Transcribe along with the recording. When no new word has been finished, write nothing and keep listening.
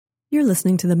You're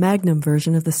listening to the Magnum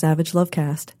version of the Savage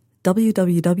Lovecast.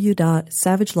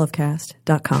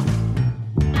 www.savagelovecast.com.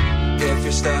 If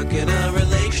you're stuck in a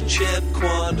relationship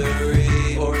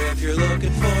quandary, or if you're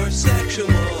looking for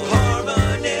sexual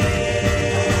harmony,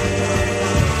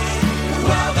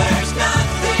 well, there's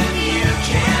nothing you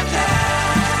can't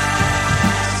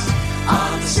ask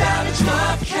on the Savage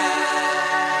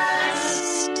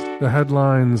Lovecast. The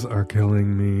headlines are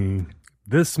killing me.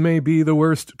 This may be the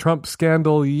worst Trump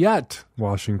scandal yet,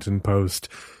 Washington Post.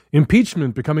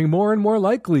 Impeachment becoming more and more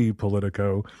likely,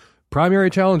 Politico. Primary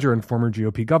challenger and former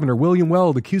GOP governor William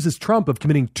Weld accuses Trump of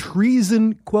committing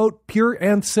treason, quote, pure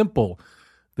and simple.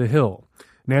 The Hill.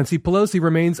 Nancy Pelosi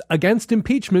remains against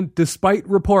impeachment despite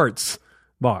reports,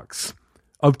 Vox,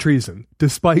 of treason.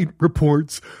 Despite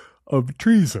reports of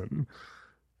treason.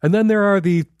 And then there are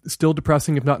the still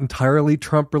depressing, if not entirely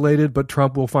Trump-related, but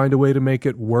Trump will find a way to make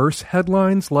it worse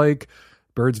headlines like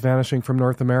birds vanishing from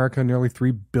North America, nearly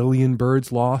 3 billion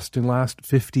birds lost in last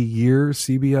 50 years,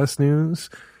 CBS News.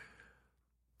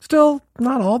 Still,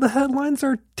 not all the headlines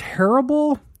are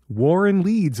terrible. Warren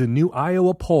leads in new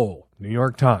Iowa poll, New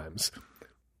York Times.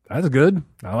 That's good.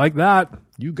 I like that.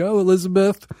 You go,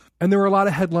 Elizabeth. And there were a lot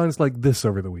of headlines like this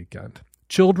over the weekend.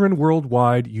 Children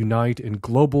worldwide unite in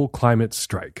global climate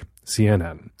strike,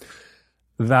 CNN.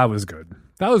 That was good.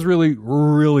 That was really,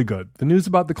 really good. The news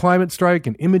about the climate strike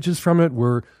and images from it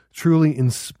were truly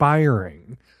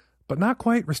inspiring, but not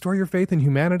quite restore your faith in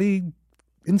humanity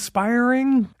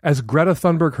inspiring. As Greta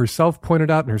Thunberg herself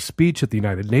pointed out in her speech at the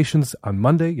United Nations on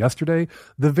yesterday,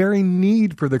 the very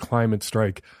need for the climate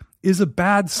strike is a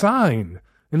bad sign,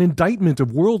 an indictment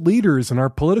of world leaders and our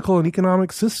political and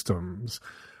economic systems.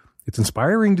 It's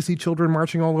inspiring to see children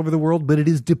marching all over the world, but it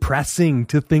is depressing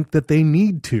to think that they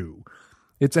need to.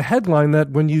 It's a headline that,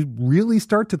 when you really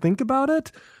start to think about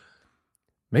it,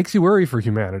 makes you worry for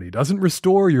humanity, doesn't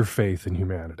restore your faith in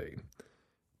humanity.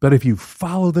 But if you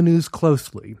follow the news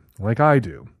closely, like I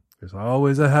do, there's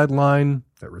always a headline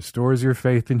that restores your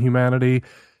faith in humanity,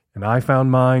 and I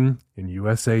found mine in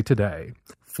USA Today.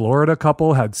 Florida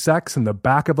couple had sex in the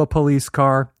back of a police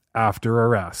car after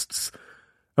arrests.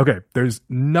 Okay, there's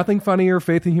nothing funny or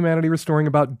faith in humanity restoring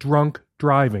about drunk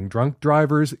driving. Drunk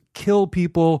drivers kill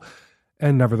people,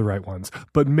 and never the right ones.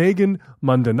 But Megan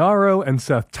Mondanaro and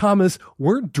Seth Thomas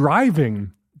weren't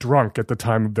driving drunk at the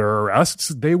time of their arrests.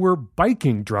 They were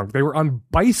biking drunk. They were on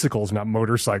bicycles, not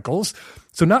motorcycles.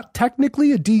 So not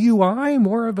technically a DUI,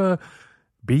 more of a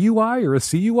BUI or a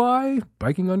CUI,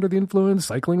 biking under the influence,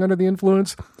 cycling under the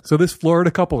influence. So this Florida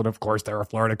couple, and of course they're a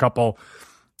Florida couple,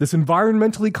 this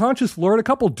environmentally conscious Florida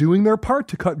couple doing their part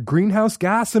to cut greenhouse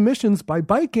gas emissions by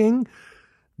biking,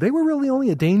 they were really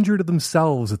only a danger to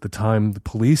themselves at the time the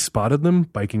police spotted them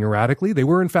biking erratically. They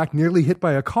were, in fact, nearly hit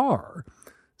by a car.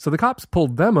 So the cops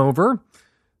pulled them over,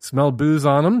 smelled booze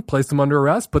on them, placed them under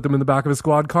arrest, put them in the back of a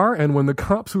squad car, and when the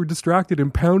cops were distracted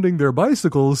impounding their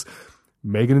bicycles,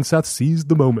 Megan and Seth seized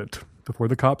the moment. Before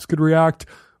the cops could react,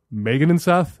 Megan and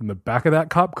Seth in the back of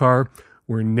that cop car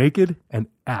were naked and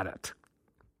at it.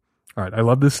 All right, I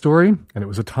love this story, and it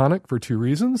was a tonic for 2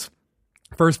 reasons.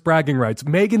 First, bragging rights.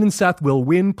 Megan and Seth will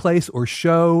win, place, or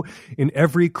show in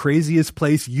every craziest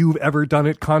place you've ever done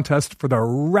it contest for the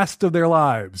rest of their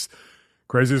lives.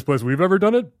 Craziest place we've ever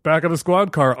done it? Back of a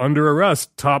squad car, under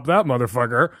arrest. Top that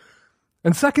motherfucker.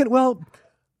 And second, well,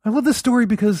 I love this story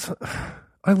because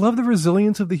I love the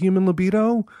resilience of the human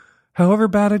libido. However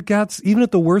bad it gets, even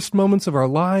at the worst moments of our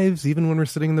lives, even when we're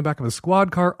sitting in the back of a squad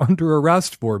car under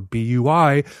arrest for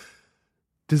BUI,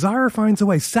 desire finds a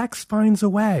way. Sex finds a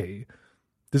way.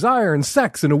 Desire and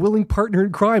sex and a willing partner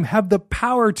in crime have the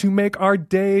power to make our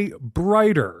day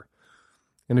brighter.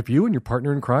 And if you and your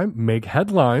partner in crime make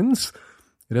headlines,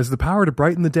 it has the power to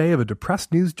brighten the day of a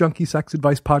depressed news junkie sex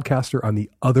advice podcaster on the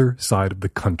other side of the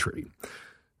country.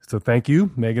 So thank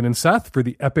you, Megan and Seth, for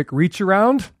the epic reach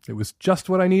around. It was just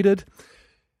what I needed.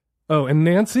 Oh, and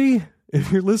Nancy, if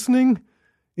you're listening,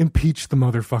 impeach the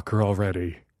motherfucker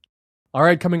already. All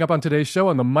right, coming up on today's show,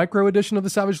 on the micro edition of the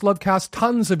Savage Lovecast,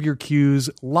 tons of your Qs,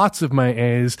 lots of my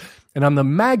As, and on the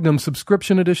Magnum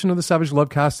subscription edition of the Savage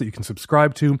Lovecast that you can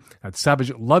subscribe to at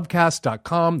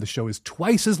savagelovecast.com. The show is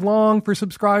twice as long for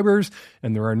subscribers,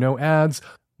 and there are no ads.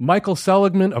 Michael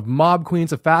Seligman of Mob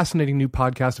Queens, a fascinating new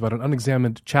podcast about an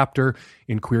unexamined chapter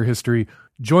in queer history,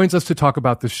 joins us to talk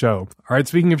about the show. All right,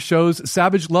 speaking of shows,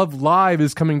 Savage Love Live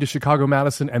is coming to Chicago,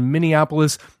 Madison, and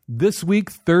Minneapolis this week,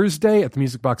 Thursday at the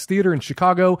Music Box Theater in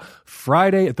Chicago,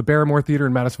 Friday at the Barrymore Theater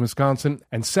in Madison, Wisconsin,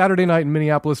 and Saturday night in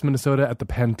Minneapolis, Minnesota at the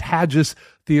Pantages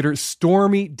Theater.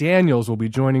 Stormy Daniels will be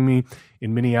joining me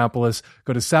in Minneapolis.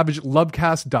 Go to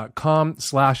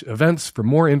savagelovecast.com/events for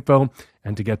more info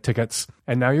and to get tickets.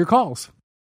 And now your calls.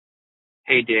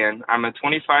 Hey, Dan. I'm a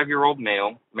 25-year-old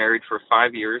male, married for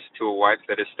 5 years to a wife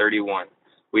that is 31.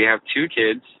 We have 2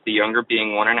 kids, the younger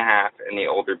being 1.5 and the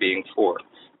older being 4.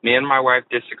 Me and my wife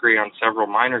disagree on several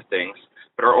minor things,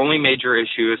 but our only major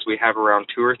issue is we have around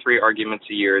 2 or 3 arguments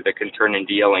a year that can turn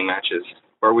into yelling matches,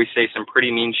 where we say some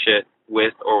pretty mean shit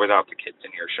with or without the kids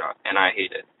in earshot, and I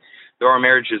hate it. Though our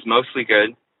marriage is mostly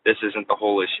good, this isn't the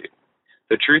whole issue.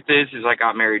 The truth is I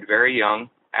got married very young,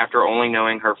 after only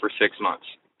knowing her for 6 months,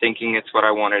 thinking it's what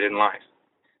I wanted in life.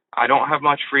 I don't have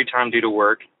much free time due to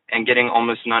work, and getting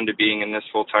almost none to being in this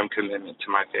full-time commitment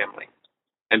to my family.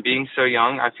 And being so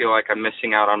young, I feel like I'm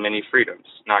missing out on many freedoms,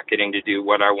 not getting to do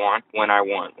what I want when I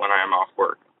am off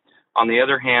work. On the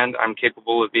other hand, I'm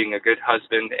capable of being a good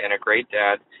husband and a great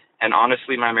dad, and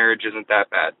honestly, my marriage isn't that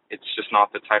bad. It's just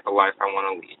not the type of life I want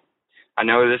to lead. I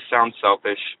know this sounds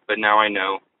selfish, but now I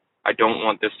know I don't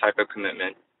want this type of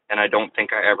commitment, and I don't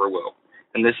think I ever will.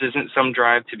 And this isn't some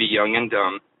drive to be young and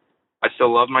dumb. I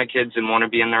still love my kids and want to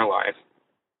be in their life.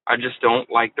 I just don't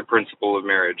like the principle of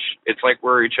marriage. It's like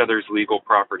we're each other's legal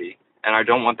property, and I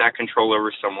don't want that control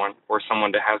over someone or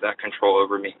someone to have that control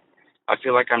over me. I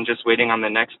feel like I'm just waiting on the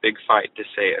next big fight to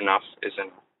say enough is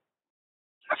enough.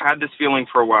 I've had this feeling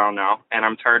for a while now, and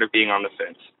I'm tired of being on the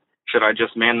fence. Should I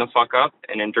just man the fuck up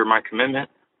and endure my commitment,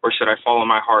 or should I follow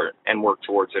my heart and work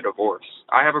towards a divorce?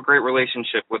 I have a great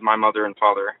relationship with my mother and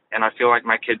father, and I feel like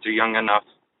my kids are young enough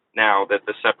now that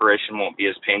the separation won't be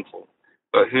as painful.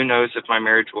 But who knows if my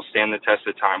marriage will stand the test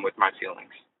of time with my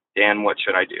feelings. Dan, what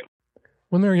should I do?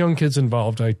 When there are young kids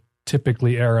involved, I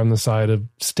typically err on the side of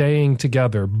staying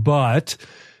together, but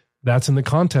that's in the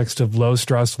context of low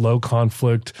stress, low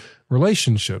conflict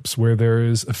relationships where there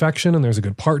is affection and there's a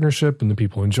good partnership and the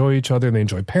people enjoy each other and they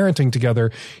enjoy parenting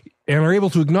together and are able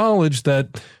to acknowledge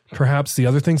that perhaps the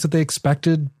other things that they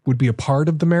expected would be a part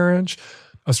of the marriage,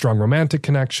 a strong romantic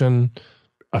connection,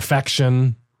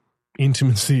 affection,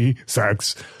 intimacy,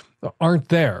 sex, aren't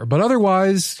there. But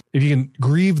otherwise, if you can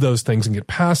grieve those things and get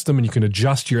past them and you can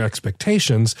adjust your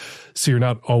expectations so you're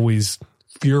not always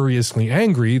furiously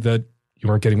angry that you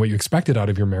aren't getting what you expected out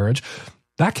of your marriage,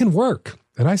 that can work.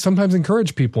 And I sometimes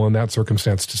encourage people in that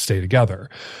circumstance to stay together.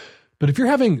 But if you're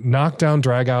having knockdown,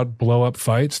 drag out, blow up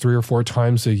fights 3 or 4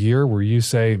 times a year where you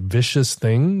say vicious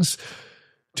things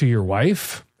to your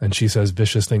wife and she says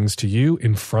vicious things to you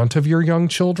in front of your young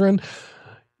children,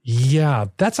 yeah,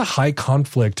 that's a high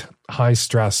conflict, high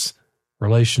stress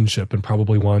relationship and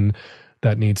probably one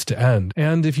that needs to end.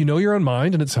 And if you know your own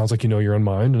mind, and it sounds like you know your own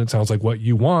mind, and it sounds like what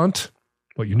you want,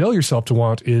 what you know yourself to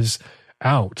want is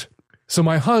out. So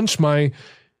my hunch, my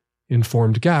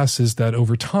informed guess is that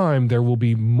over time there will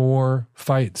be more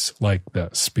fights like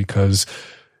this because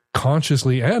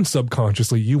consciously and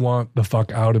subconsciously you want the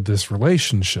fuck out of this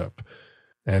relationship.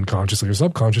 And consciously or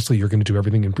subconsciously, you're going to do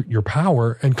everything in your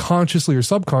power. And consciously or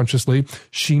subconsciously,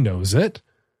 she knows it.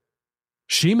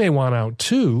 She may want out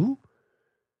too.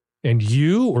 And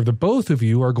you or the both of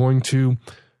you are going to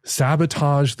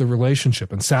sabotage the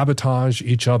relationship and sabotage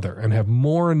each other and have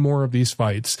more and more of these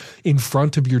fights in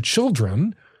front of your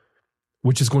children,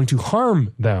 which is going to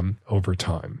harm them over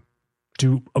time,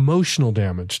 do emotional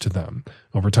damage to them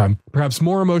over time, perhaps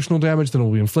more emotional damage than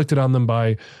will be inflicted on them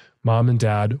by mom and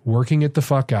dad working it the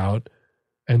fuck out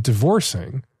and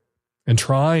divorcing and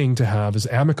trying to have as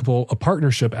amicable a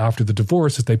partnership after the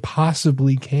divorce as they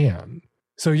possibly can.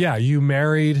 So yeah, you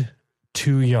married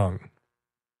too young.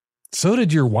 So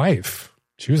did your wife.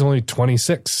 She was only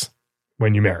 26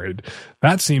 when you married.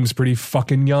 That seems pretty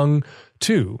fucking young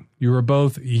too. You were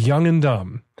both young and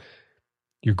dumb.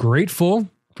 You're grateful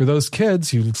for those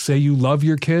kids. You say you love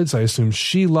your kids. I assume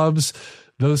she loves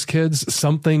those kids.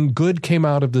 Something good came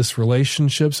out of this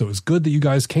relationship. So it was good that you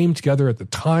guys came together at the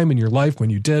time in your life when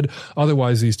you did.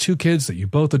 Otherwise, these 2 kids that you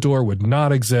both adore would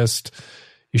not exist.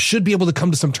 You should be able to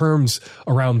come to some terms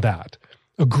around that.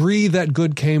 Agree that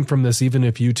good came from this, even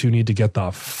if you 2 need to get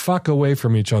the fuck away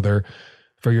from each other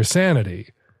for your sanity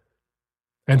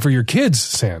and for your kids'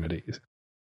 sanity.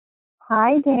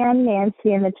 Hi, Dan,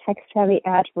 Nancy, and the tech-savvy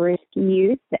at-risk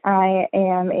youth. I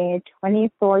am a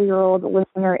 24-year-old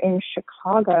listener in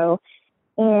Chicago,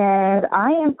 and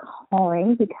I am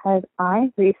calling because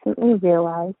I recently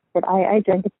realized that I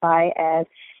identify as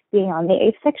being on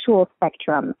the asexual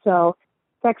spectrum. So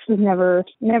sex was never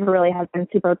really has been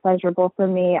super pleasurable for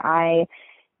me.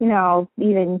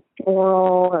 Even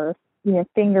oral or,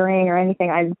 fingering or anything.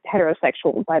 I'm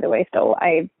heterosexual, by the way, so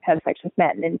I have sex with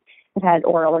men and I've had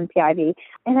oral and PIV.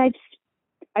 And I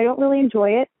don't really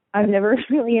enjoy it. I'm never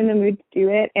really in the mood to do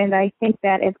it. And I think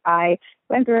that if I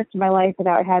went the rest of my life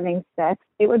without having sex,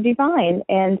 it would be fine.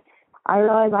 And I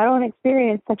realize I don't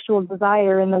experience sexual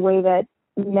desire in the way that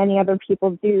many other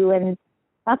people do, and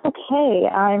that's okay.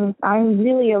 I'm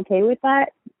really okay with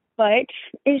that. But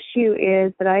the issue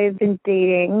is that I have been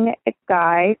dating a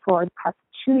guy for the past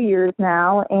 2 years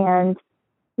now, and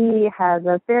he has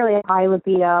a fairly high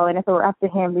libido, and if it were up to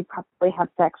him, we'd probably have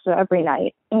sex every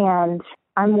night. And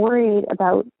I'm worried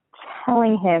about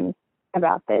telling him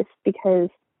about this because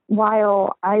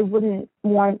while I wouldn't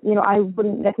I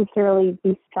wouldn't necessarily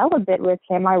be celibate with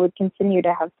him, I would continue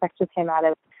to have sex with him out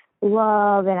of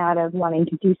love and out of wanting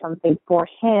to do something for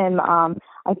him.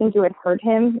 I think it would hurt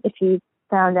him if he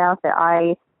found out that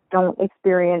I don't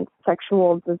experience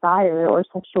sexual desire or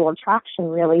sexual attraction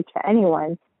really to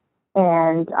anyone.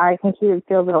 And I think he would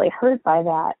feel really hurt by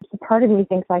that. So part of me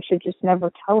thinks I should just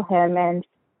never tell him and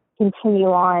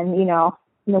continue on,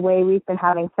 in the way we've been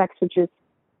having sex, which is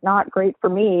not great for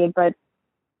me, but,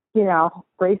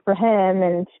 great for him.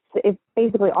 And if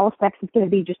basically all sex is going to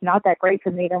be just not that great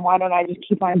for me, then why don't I just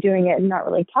keep on doing it and not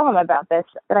really tell him about this?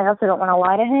 But I also don't want to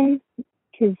lie to him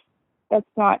because that's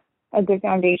not a good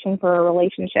foundation for a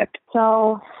relationship.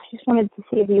 So I just wanted to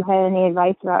see if you had any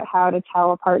advice about how to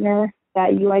tell a partner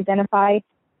that you identify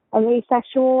as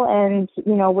asexual and,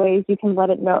 ways you can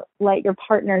let your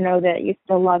partner know that you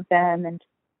still love them and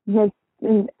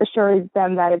assure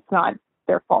them that it's not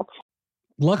their fault.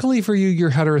 Luckily for you,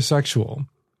 you're heterosexual.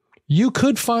 You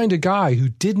could find a guy who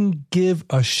didn't give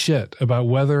a shit about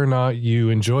whether or not you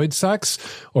enjoyed sex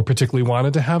or particularly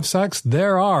wanted to have sex.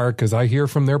 There are, because I hear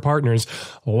from their partners,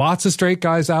 lots of straight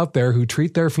guys out there who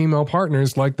treat their female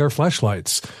partners like they're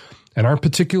fleshlights and aren't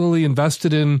particularly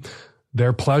invested in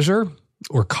their pleasure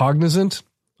or cognizant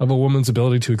of a woman's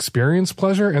ability to experience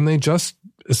pleasure, and they just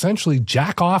essentially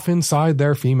jack off inside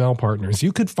their female partners.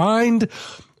 You could find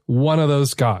one of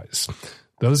those guys.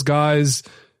 Those guys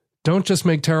don't just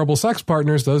make terrible sex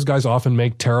partners. Those guys often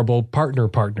make terrible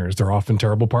partners. They're often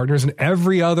terrible partners in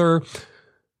every other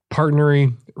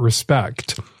partnery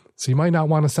respect. So you might not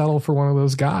want to settle for one of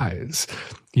those guys.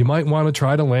 You might want to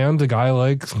try to land a guy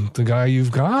like the guy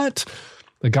you've got,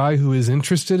 a guy who is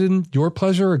interested in your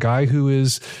pleasure, a guy who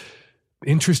is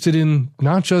interested in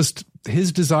not just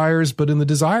his desires, but in the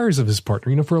desires of his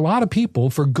partner. For a lot of people,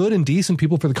 for good and decent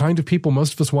people, for the kind of people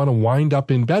most of us want to wind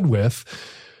up in bed with,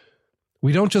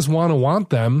 we don't just want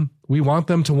them, we want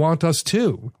them to want us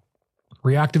too.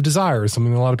 Reactive desire is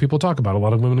something that a lot of people talk about. A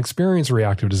lot of women experience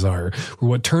reactive desire, where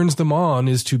what turns them on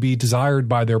is to be desired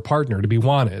by their partner, to be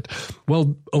wanted.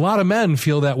 Well, a lot of men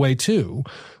feel that way too.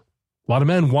 A lot of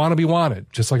men want to be wanted,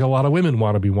 just like a lot of women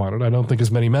want to be wanted. I don't think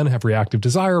as many men have reactive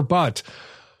desire, but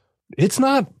it's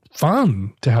not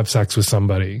fun to have sex with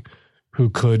somebody who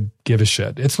could give a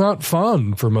shit. It's not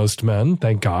fun for most men,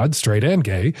 thank God, straight and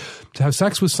gay, to have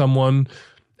sex with someone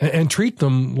and treat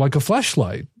them like a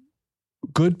fleshlight.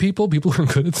 Good people who are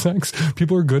good at sex,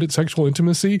 people who are good at sexual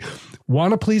intimacy,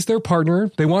 want to please their partner.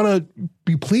 They want to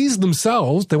be pleased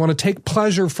themselves. They want to take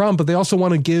pleasure from, but they also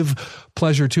want to give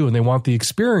pleasure to, and they want the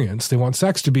experience. They want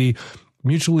sex to be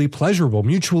mutually pleasurable,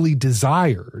 mutually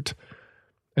desired.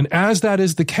 And as that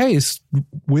is the case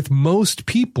with most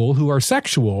people who are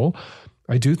sexual,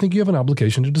 I do think you have an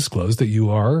obligation to disclose that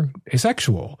you are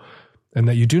asexual and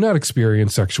that you do not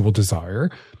experience sexual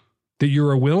desire, that you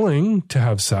are willing to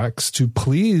have sex to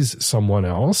please someone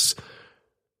else.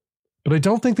 But I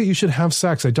don't think that you should have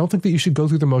sex. I don't think that you should go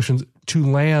through the motions to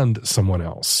land someone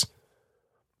else.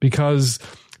 Because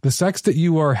the sex that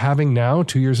you are having now,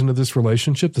 2 years into this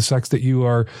relationship, the sex that you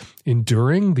are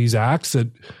enduring, these acts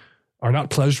that are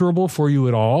not pleasurable for you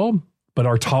at all, but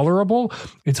are tolerable,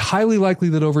 it's highly likely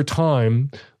that over time,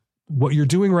 what you're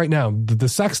doing right now, the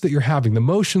sex that you're having, the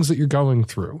motions that you're going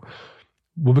through,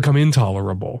 will become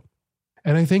intolerable.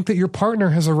 And I think that your partner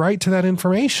has a right to that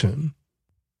information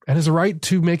and has a right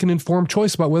to make an informed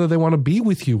choice about whether they want to be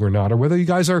with you or not, or whether you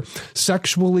guys are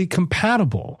sexually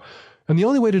compatible. And the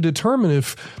only way to determine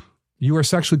if you are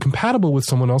sexually compatible with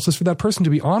someone else is for that person to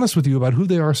be honest with you about who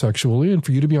they are sexually and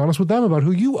for you to be honest with them about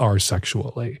who you are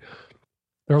sexually.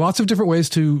 There are lots of different ways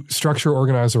to structure or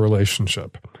organize a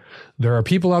relationship. There are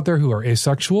people out there who are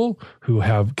asexual, who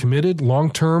have committed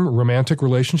long-term romantic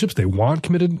relationships. They want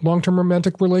committed long-term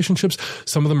romantic relationships.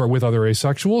 Some of them are with other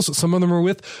asexuals. Some of them are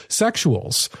with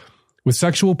sexuals. With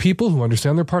sexual people who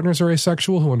understand their partners are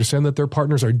asexual, who understand that their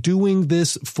partners are doing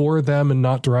this for them and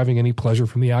not deriving any pleasure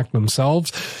from the act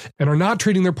themselves, and are not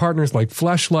treating their partners like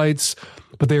fleshlights,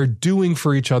 but they are doing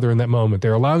for each other in that moment.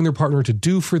 They're allowing their partner to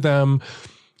do for them,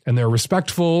 and they're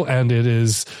respectful, and it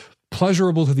is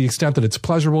pleasurable to the extent that it's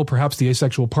pleasurable. Perhaps the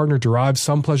asexual partner derives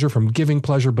some pleasure from giving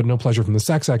pleasure, but no pleasure from the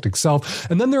sex act itself.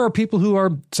 And then there are people who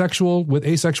are sexual with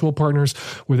asexual partners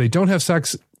where they don't have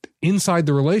sex inside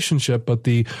the relationship, but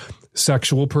the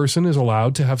sexual person is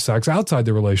allowed to have sex outside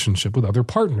the relationship with other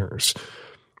partners,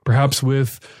 perhaps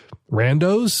with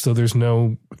randos, so there's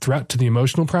no threat to the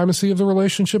emotional primacy of the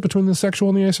relationship between the sexual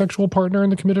and the asexual partner in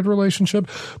the committed relationship.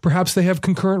 Perhaps they have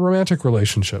concurrent romantic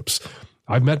relationships.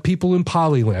 I've met people in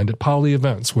polyland at poly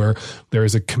events where there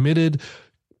is a committed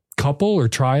couple or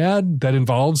triad that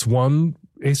involves one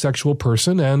asexual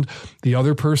person, and the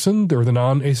other person, or the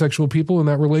non-asexual people in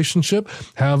that relationship,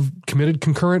 have committed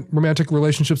concurrent romantic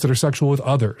relationships that are sexual with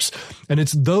others. And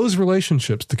it's those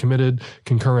relationships, the committed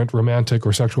concurrent romantic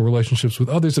or sexual relationships with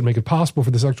others, that make it possible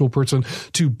for the sexual person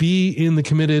to be in the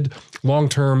committed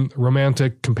long-term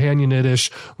romantic companionate-ish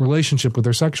relationship with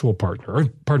their sexual partner, or,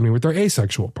 pardon me, with their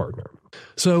asexual partner.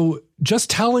 So just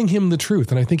telling him the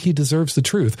truth, and I think he deserves the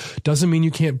truth, doesn't mean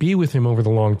you can't be with him over the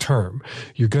long term.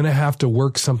 You're going to have to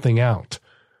work something out.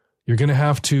 You're going to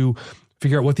have to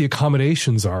figure out what the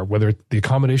accommodations are, whether the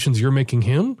accommodations you're making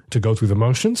him to go through the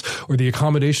motions or the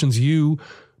accommodations you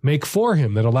make for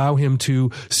him that allow him to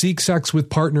seek sex with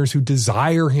partners who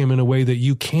desire him in a way that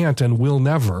you can't and will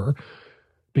never,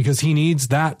 because he needs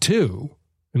that too,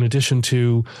 in addition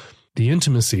to the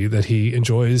intimacy that he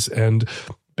enjoys and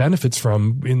benefits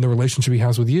from in the relationship he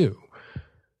has with you.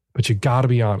 But you got to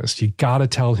be honest. You got to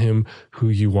tell him who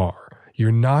you are.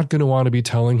 You're not going to want to be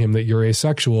telling him that you're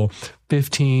asexual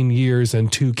 15 years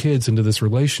and 2 kids into this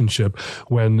relationship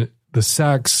when the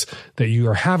sex that you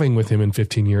are having with him in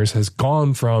 15 years has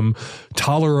gone from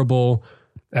tolerable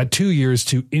at 2 years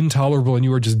to intolerable, and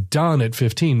you are just done at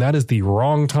 15. That is the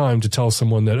wrong time to tell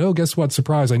someone that, oh, guess what?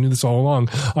 Surprise, I knew this all along.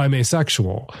 I'm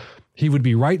asexual. He would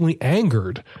be rightly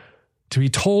angered to be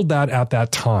told that at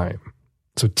that time.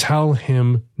 So tell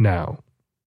him now.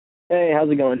 Hey, how's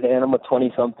it going, Dan? I'm a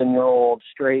 20-something-year-old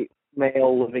straight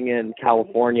male living in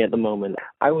California at the moment.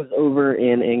 I was over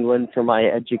in England for my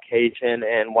education,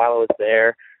 and while I was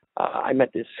there, I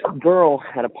met this girl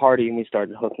at a party, and we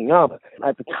started hooking up.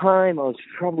 At the time, I was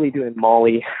probably doing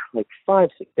Molly like 5-6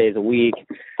 days a week,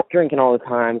 drinking all the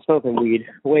time, smoking weed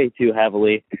way too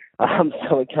heavily.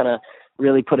 So it kind of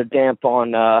really put a damp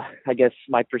on, I guess,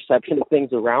 my perception of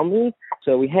things around me.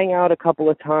 So we hang out a couple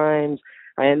of times.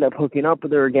 I end up hooking up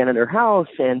with her again at her house,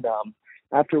 and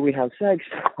after we have sex,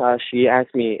 she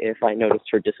asked me if I noticed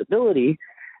her disability,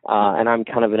 and I'm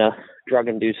kind of in a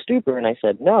drug-induced stupor, and I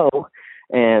said no,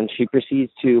 and she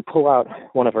proceeds to pull out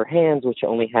one of her hands, which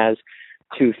only has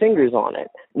 2 fingers on it.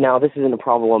 Now, this isn't a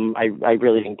problem. I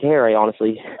really didn't care. I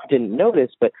honestly didn't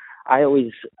notice, but I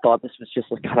always thought this was just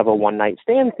kind of a one-night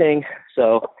stand thing,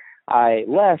 so I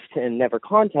left and never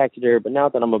contacted her. But now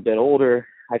that I'm a bit older,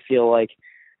 I feel like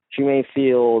she may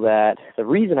feel that the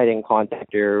reason I didn't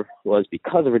contact her was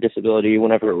because of her disability,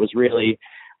 whenever it was really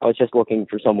I was just looking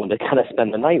for someone to kind of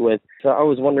spend the night with. So I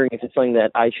was wondering if it's something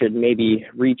that I should maybe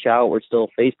reach out. We're still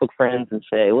Facebook friends and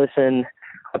say, listen,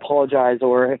 I apologize,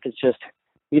 or if it's just,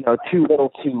 too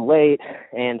little too late.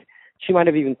 And she might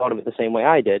have even thought of it the same way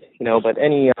I did, but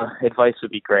any advice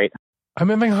would be great. I'm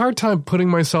having a hard time putting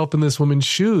myself in this woman's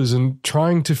shoes and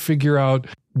trying to figure out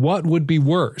what would be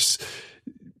worse.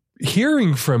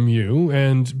 Hearing from you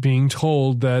and being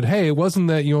told that, hey, it wasn't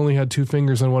that you only had 2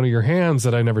 fingers on one of your hands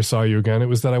that I never saw you again. It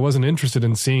was that I wasn't interested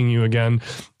in seeing you again.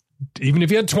 Even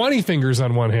if you had 20 fingers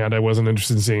on one hand, I wasn't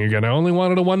interested in seeing you again. I only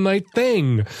wanted a one-night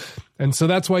thing. And so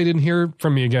that's why you didn't hear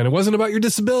from me again. It wasn't about your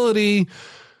disability.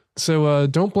 So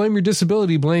don't blame your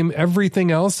disability. Blame everything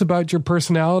else about your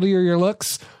personality or your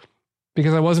looks,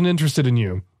 because I wasn't interested in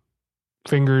you.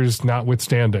 Fingers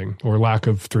notwithstanding, or lack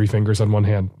of 3 fingers on one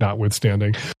hand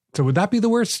notwithstanding. So would that be the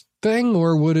worst thing,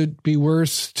 or would it be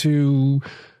worse to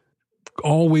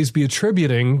always be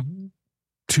attributing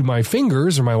to my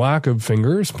fingers or my lack of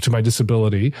fingers, to my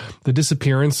disability, the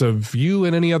disappearance of you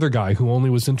and any other guy who only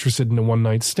was interested in a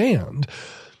one-night stand?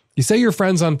 You say you're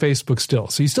friends on Facebook still,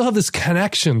 so you still have this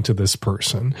connection to this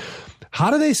person.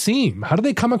 How do they seem? How do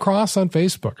they come across on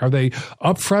Facebook? Are they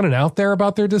upfront and out there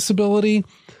about their disability?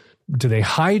 Do they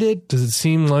hide it? Does it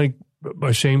seem like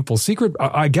a shameful secret?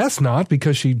 I guess not,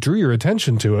 because she drew your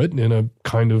attention to it in a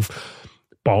kind of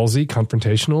ballsy,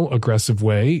 confrontational, aggressive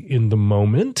way in the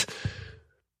moment.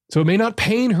 So it may not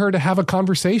pain her to have a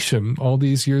conversation all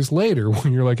these years later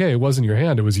when you're like, hey, it wasn't your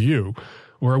hand, it was you.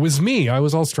 Or it was me. I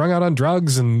was all strung out on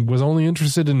drugs and was only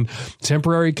interested in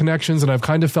temporary connections, and I've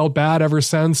kind of felt bad ever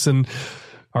since. And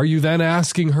are you then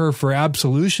asking her for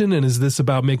absolution? And is this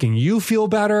about making you feel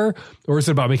better? Or is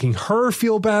it about making her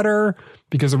feel better?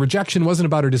 Because the rejection wasn't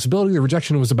about her disability. The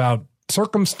rejection was about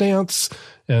circumstance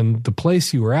and the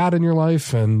place you were at in your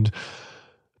life. And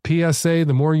PSA,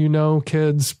 the more you know,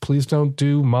 kids, please don't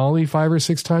do Molly 5 or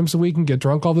 6 times a week and get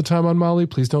drunk all the time on Molly.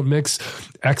 Please don't mix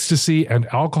ecstasy and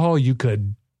alcohol. You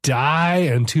could die,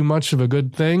 and too much of a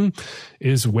good thing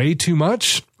is way too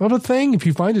much of a thing. If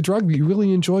you find a drug that you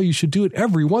really enjoy, you should do it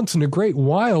every once in a great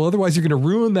while. Otherwise, you're going to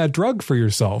ruin that drug for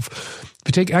yourself. If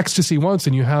you take ecstasy once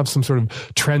and you have some sort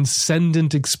of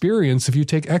transcendent experience, if you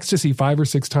take ecstasy 5 or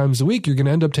 6 times a week, you're going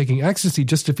to end up taking ecstasy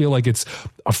just to feel like it's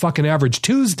a fucking average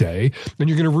Tuesday, and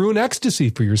you're going to ruin ecstasy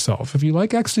for yourself. If you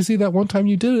like ecstasy that one time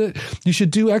you did it, you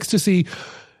should do ecstasy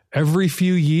every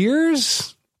few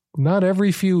years, not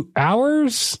every few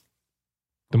hours.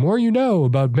 The more you know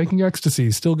about making ecstasy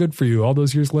still good for you all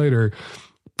those years later.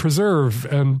 Preserve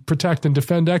and protect and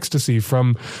defend ecstasy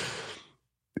from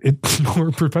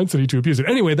your propensity to abuse it.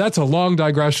 Anyway, that's a long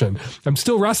digression. I'm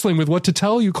still wrestling with what to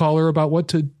tell you, caller, about what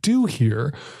to do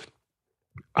here.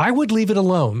 I would leave it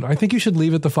alone. I think you should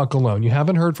leave it the fuck alone. You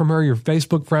haven't heard from her, your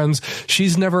Facebook friends.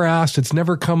 She's never asked. It's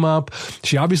never come up.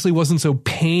 She obviously wasn't so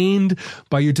pained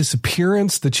by your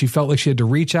disappearance that she felt like she had to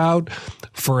reach out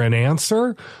for an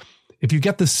answer. If you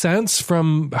get the sense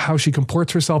from how she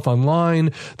comports herself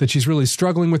online that she's really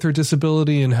struggling with her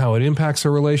disability and how it impacts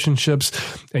her relationships,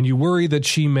 and you worry that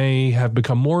she may have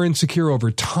become more insecure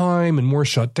over time and more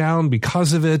shut down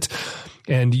because of it,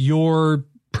 and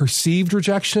perceived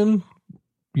rejection,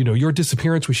 your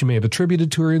disappearance, which you may have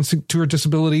attributed to her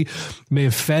disability, may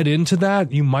have fed into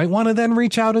that. You might want to then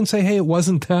reach out and say, hey, it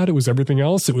wasn't that. It was everything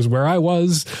else. It was where I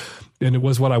was. And it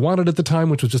was what I wanted at the time,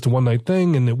 which was just a one-night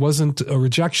thing. And it wasn't a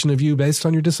rejection of you based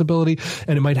on your disability.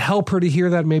 And it might help her to hear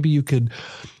that. Maybe you could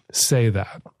say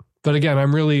that. But again,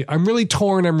 I'm really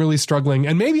torn. I'm really struggling.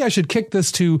 And maybe I should kick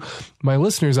this to my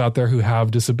listeners out there who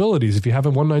have disabilities. If you have a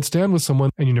one-night stand with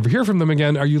someone and you never hear from them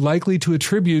again, are you likely to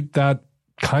attribute that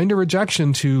kind of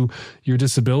rejection to your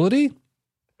disability?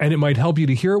 And it might help you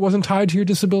to hear it wasn't tied to your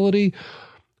disability?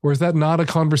 Or is that not a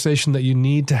conversation that you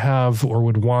need to have or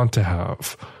would want to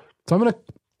have? So I'm going to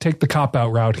take the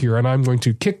cop-out route here, and I'm going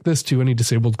to kick this to any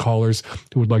disabled callers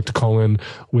who would like to call in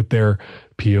with their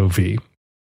POV.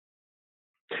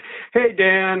 Hey,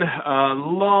 Dan,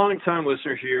 long-time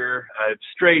listener here.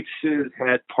 Straight,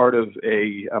 cis-het part of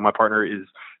my partner is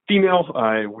female.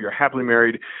 We are happily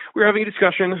married. We were having a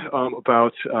discussion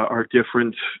about our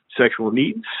different sexual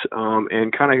needs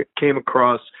and kind of came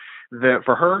across that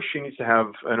for her, she needs to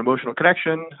have an emotional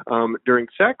connection during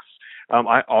sex.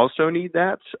 I also need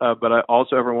that, but I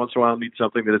also every once in a while need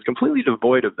something that is completely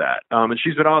devoid of that. And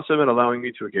she's been awesome at allowing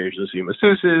me to occasionally see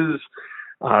masseuses,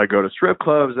 go to strip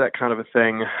clubs, that kind of a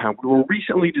thing. We were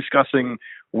recently discussing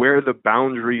where the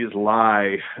boundaries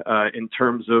lie in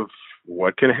terms of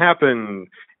what can happen.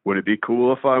 Would it be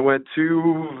cool if I went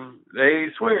to a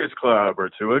swingers club or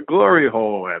to a glory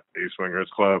hole at a swingers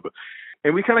club?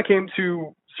 And we kind of came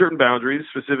to certain boundaries,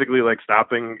 specifically like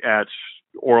stopping at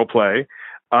oral play.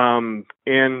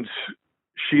 And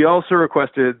she also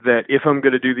requested that if I'm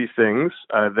going to do these things,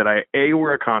 that I A,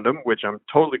 wear a condom, which I'm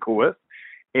totally cool with,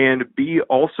 and B,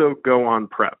 also go on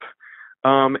PrEP.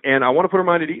 And I want to put her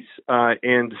mind at ease.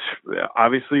 And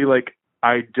obviously,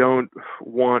 I don't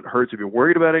want her to be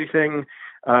worried about anything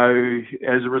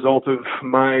as a result of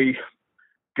my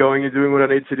going and doing what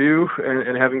I need to do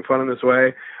and having fun in this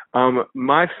way.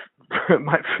 My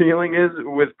feeling is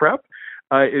with PrEP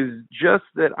is just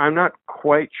that I'm not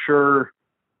quite sure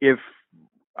if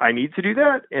I need to do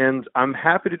that, and I'm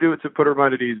happy to do it to put her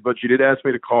mind at ease, but she did ask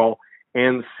me to call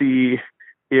and see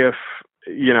if,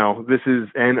 this is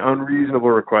an unreasonable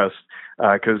request,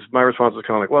 because my response was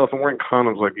kind of like, well, if I'm wearing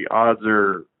condoms, the odds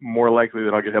are more likely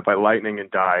that I'll get hit by lightning and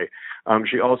die.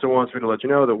 She also wants me to let you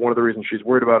know that one of the reasons she's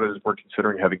worried about it is we're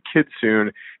considering having kids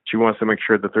soon. She wants to make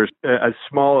sure that there's as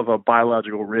small of a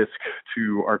biological risk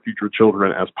to our future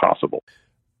children as possible.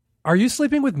 Are you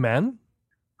sleeping with men?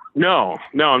 No,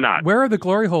 I'm not. Where are the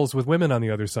glory holes with women on the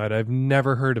other side? I've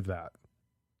never heard of that.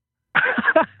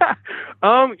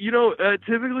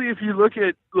 Typically if you look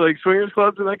at swingers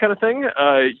clubs and that kind of thing,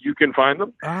 you can find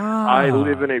them. I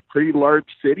live in a pretty large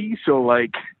city, so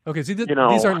okay, see,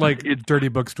 these aren't dirty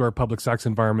bookstore public sex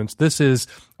environments. This is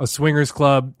a swingers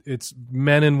club. It's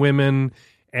men and women,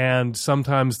 and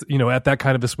sometimes, at that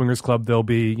kind of a swingers club, there'll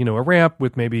be, a ramp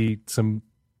with maybe some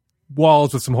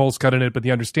walls with some holes cut in it, but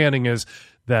the understanding is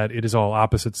that it is all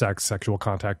opposite sex sexual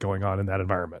contact going on in that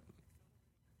environment.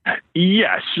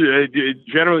 Yes,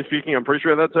 generally speaking, I'm pretty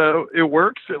sure that's how it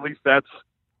works. At least that's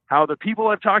how the people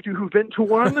I've talked to who've been to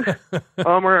one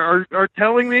are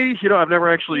telling me. I've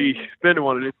never actually been to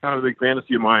one. It's kind of a big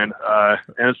fantasy of mine,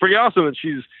 and it's pretty awesome that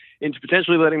she's into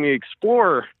potentially letting me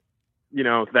explore,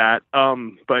 that.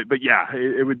 But yeah,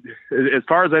 it would. As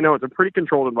far as I know, it's a pretty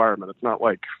controlled environment. It's not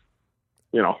like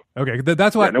Okay,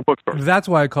 that's why. No bookstores. That's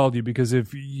why I called you, because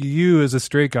if you, as a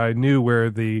straight guy, knew where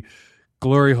the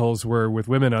glory holes were with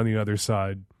women on the other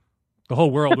side, the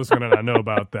whole world was going to not know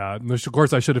about that. And of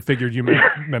course, I should have figured you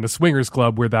meant a swingers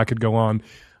club where that could go on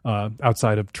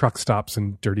outside of truck stops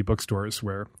and dirty bookstores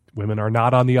where women are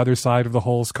not on the other side of the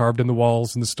holes carved in the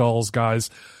walls and the stalls, guys.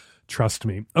 Trust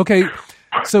me. Okay,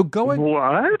 so going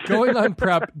on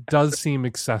PrEP does seem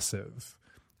excessive.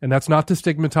 And that's not to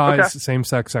stigmatize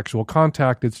same-sex sexual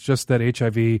contact. It's just that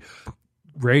HIV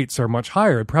rates are much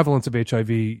higher. Prevalence of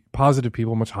HIV positive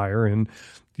people much higher in,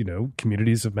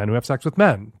 communities of men who have sex with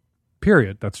men.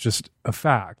 Period. That's just a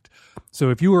fact.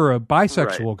 So if you were a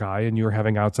bisexual guy and you were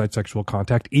having outside sexual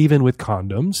contact, even with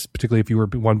condoms, particularly if you were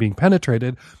one being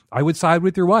penetrated, I would side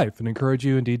with your wife and encourage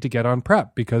you indeed to get on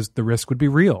PrEP, because the risk would be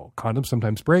real. Condoms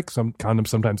sometimes break. Some condoms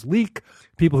sometimes leak.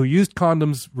 People who used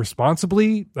condoms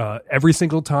responsibly every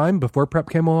single time before PrEP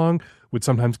came along would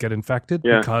sometimes get infected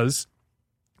because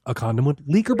a condom would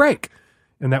leak or break.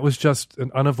 And that was just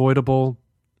an unavoidable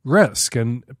risk.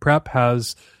 And PrEP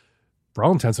has, for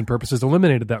all intents and purposes,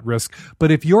 eliminated that risk.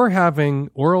 But if you're having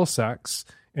oral sex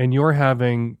and you're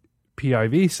having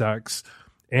PIV sex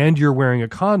and you're wearing a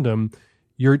condom,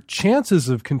 your chances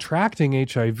of contracting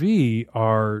HIV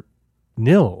are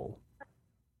nil.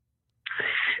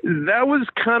 That was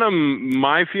kind of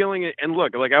my feeling. And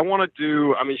look, I want to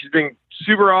do, she's being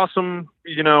super awesome,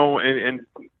 and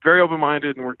very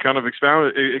open-minded, and we're kind of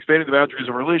expanding the boundaries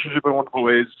of our relationship in wonderful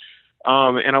ways.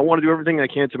 And I want to do everything I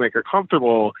can to make her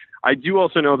comfortable. I do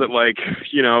also know that,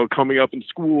 coming up in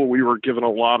school, we were given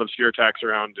a lot of scare tactics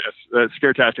around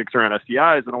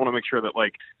STIs, and I want to make sure that,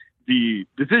 the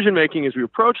decision making as we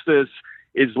approach this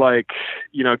is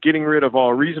getting rid of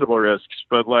all reasonable risks.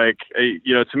 But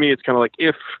to me, it's kind of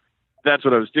if that's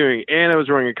what I was doing and I was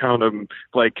wearing a condom,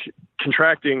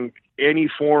 contracting any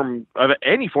form of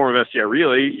STI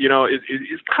really,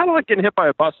 is kind of like getting hit by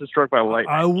a bus and struck by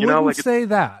lightning. I wouldn't say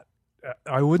that.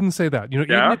 I wouldn't say that. Even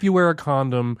if you wear a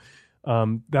condom,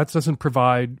 that doesn't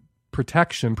provide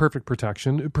protection, perfect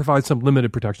protection. It provides some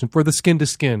limited protection for the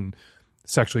skin-to-skin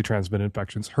sexually transmitted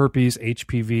infections, herpes,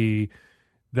 HPV,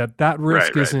 that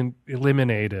risk isn't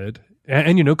eliminated.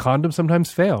 And condoms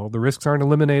sometimes fail. The risks aren't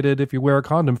eliminated if you wear a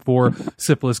condom for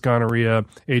syphilis, gonorrhea,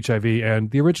 HIV,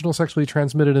 and the original sexually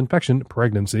transmitted infection,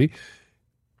 pregnancy.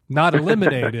 Not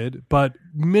eliminated, but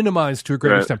minimized to a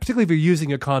great extent, particularly if you're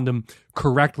using a condom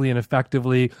correctly and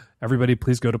effectively. Everybody,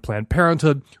 please go to Planned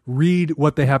Parenthood. Read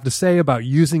what they have to say about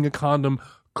using a condom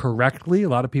correctly. A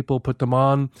lot of people put them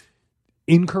on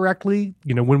incorrectly.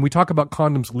 When we talk about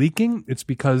condoms leaking, it's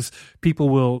because people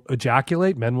will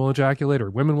ejaculate, men will ejaculate, or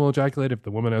women will ejaculate if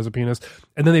the woman has a penis,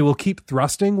 and then they will keep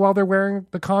thrusting while they're wearing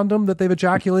the condom that they've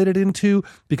ejaculated into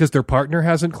because their partner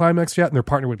hasn't climaxed yet and their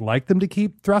partner would like them to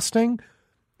keep thrusting.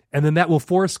 And then that will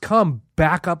force cum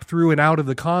back up through and out of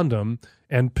the condom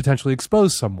and potentially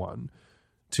expose someone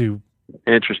to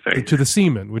the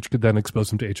semen, which could then expose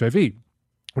them to HIV,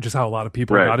 which is how a lot of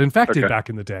people got infected back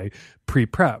in the day,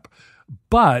 pre-PrEP.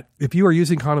 But if you are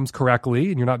using condoms correctly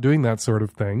and you're not doing that sort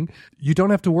of thing, you don't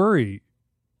have to worry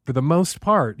for the most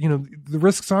part. The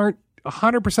risks aren't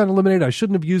 100% eliminated. I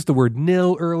shouldn't have used the word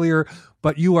nil earlier,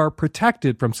 but you are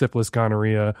protected from syphilis,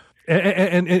 gonorrhea,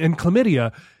 and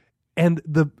chlamydia. And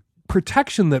the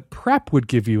protection that PrEP would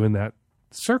give you in that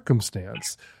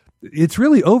circumstance, it's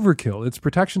really overkill. It's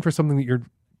protection for something that you're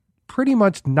pretty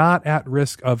much not at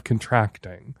risk of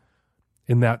contracting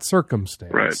in that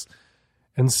circumstance. Right.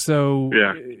 And so,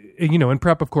 and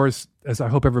PrEP, of course, as I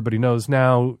hope everybody knows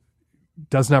now,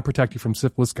 does not protect you from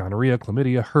syphilis, gonorrhea,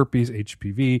 chlamydia, herpes,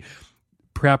 HPV.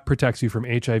 PrEP protects you from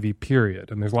HIV,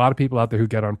 period. And there's a lot of people out there who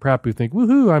get on PrEP who think,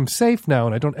 woohoo, I'm safe now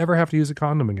and I don't ever have to use a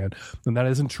condom again. And that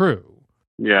isn't true.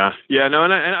 Yeah, no,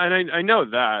 and I know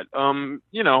that.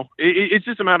 It's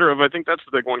just a matter of, I think that's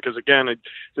the big one, because again, I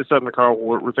just said in the car,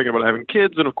 we're thinking about having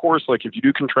kids, and of course, if you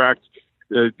do contract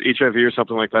HIV or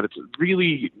something like that, it's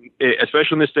really,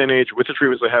 especially in this day and age, with the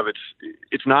treatments they have,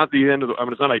 it's not the end of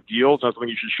it's not ideal, it's not something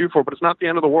you should shoot for, but it's not the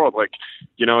end of the world.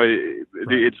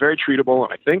 It's very treatable,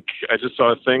 and I think I just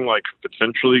saw a thing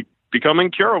potentially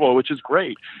becoming curable, which is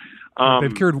great.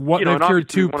 They've cured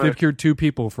They've cured two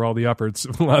people for all the efforts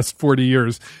of the last 40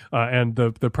 years, and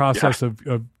the process of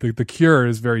the cure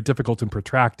is very difficult and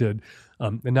protracted,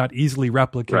 and not easily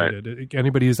replicated. Right.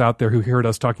 Anybody who's out there who heard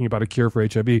us talking about a cure for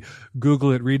HIV,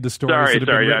 Google it, read the stories that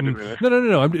have been written.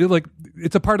 No.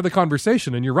 It's a part of the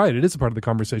conversation, and you're right. It is a part of the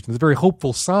conversation. It's a very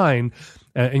hopeful sign,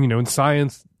 and in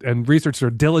science and researchers are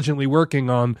diligently working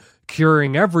on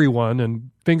curing everyone.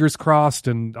 And fingers crossed.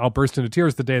 And I'll burst into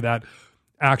tears the day that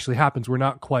actually happens. We're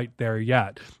not quite there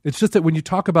yet. It's just that when you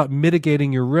talk about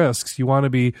mitigating your risks, you want to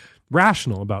be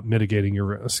rational about mitigating your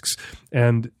risks.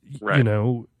 And,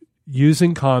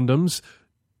 using condoms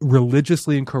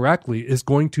religiously and correctly is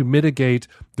going to mitigate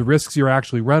the risks you're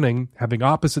actually running having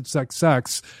opposite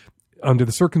sex under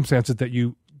the circumstances that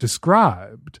you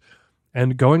described.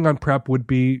 And going on PrEP would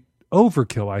be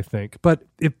overkill, I think. But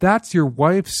if that's your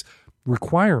wife's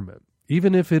requirement,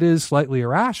 even if it is slightly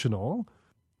irrational,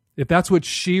 if that's what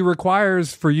she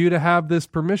requires for you to have this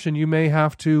permission, you may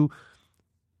have to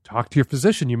talk to your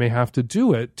physician. You may have to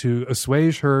do it to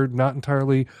assuage her not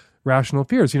entirely rational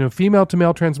fears. Female to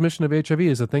male transmission of HIV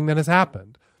is a thing that has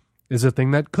happened, is a thing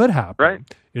that could happen.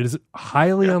 Right. It is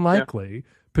highly unlikely,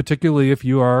 particularly if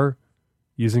you are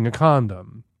using a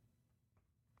condom,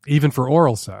 even for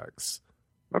oral sex.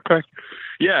 Okay.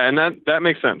 Yeah, and that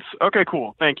makes sense. Okay,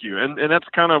 cool. Thank you. And that's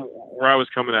kind of where I was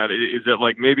coming at. Is that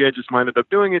like maybe I just might end up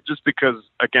doing it just because,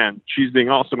 again, she's being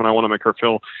awesome and I want to make her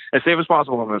feel as safe as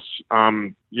possible on this.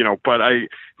 But I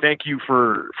thank you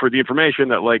for the information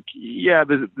that, like, yeah,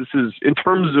 this is, in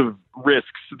terms of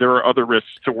risks, there are other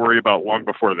risks to worry about long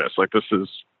before this. Like, this is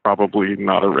probably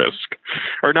not a risk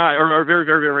or very, very,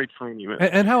 very premium.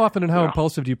 And how often and how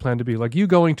impulsive do you plan to be? Like, you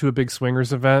going to a big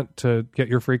swingers event to get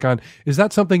your freak on, is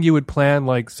that something you would plan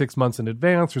like 6 months in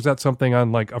advance, or is that something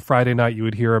on like a Friday night you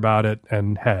would hear about it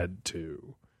and head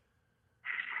to?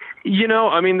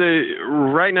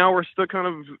 Right now we're still kind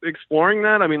of exploring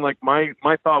that. I mean, like my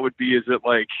thought would be is that,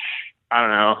 like, I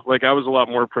don't know, like I was a lot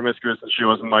more promiscuous than she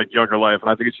was in my younger life. And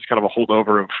I think it's just kind of a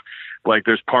holdover of, like,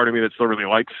 there's part of me that still really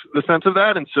likes the sense of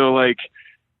that. And so, like,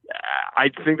 I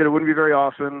think that it wouldn't be very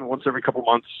often, once every couple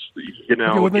months,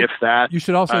 if that. You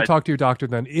should also talk to your doctor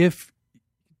then. If,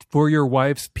 for your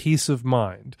wife's peace of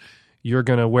mind, you're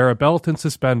going to wear a belt and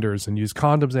suspenders and use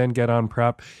condoms and get on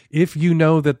PrEP, if you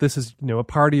know that this is, a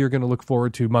party you're going to look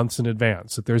forward to months in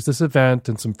advance, that there's this event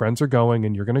and some friends are going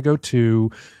and you're going to go to,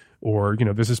 or,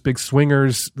 there's this big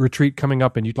swingers retreat coming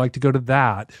up and you'd like to go to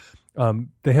that.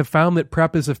 They have found that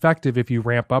PrEP is effective if you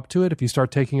ramp up to it, if you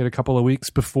start taking it a couple of weeks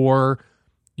before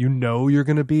you're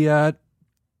going to be at,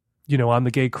 on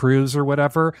the gay cruise or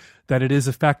whatever, that it is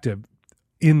effective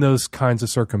in those kinds of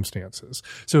circumstances.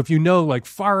 So if like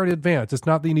far in advance, it's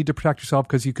not that you need to protect yourself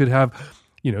because you could have,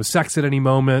 sex at any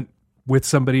moment with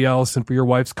somebody else, and for your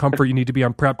wife's comfort, you need to be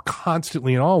on PrEP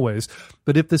constantly and always.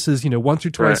 But if this is, once or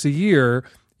twice a year,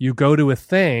 you go to a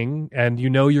thing and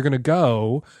you're going to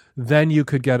go, then you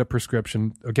could get a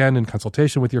prescription, again, in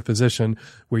consultation with your physician,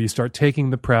 where you start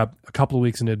taking the PrEP a couple of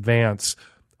weeks in advance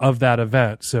of that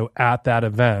event. So at that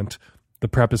event, the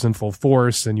PrEP is in full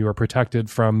force and you are protected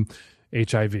from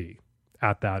HIV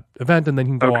at that event, and then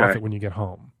you can go off it when you get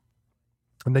home.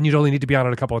 And then you'd only need to be on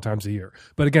it a couple of times a year.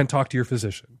 But again, talk to your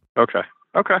physician. Okay.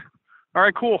 All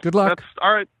right, cool. Good luck.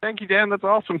 All right. Thank you, Dan. That's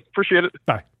awesome. Appreciate it.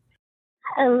 Bye.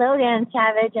 Hello, Dan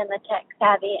Savage and the Tech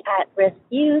Savvy at Risk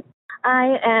Youth.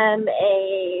 I am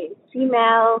a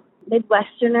female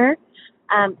Midwesterner,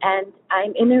 and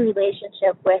I'm in a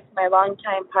relationship with my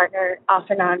longtime partner, off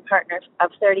and on partner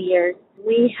of 30 years.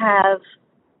 We have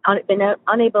been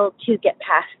unable to get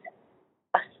past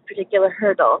a particular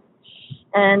hurdle.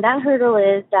 And that hurdle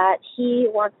is that he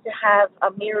wants to have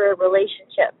a mirror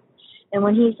relationship. And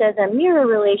when he says a mirror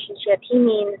relationship, he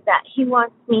means that he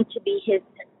wants me to be his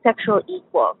sexual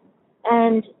equal.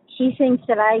 And he thinks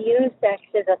that I use sex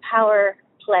as a power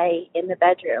play in the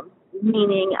bedroom,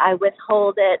 meaning I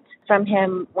withhold it from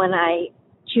him when I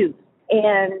choose.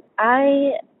 And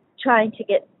I try to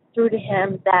get through to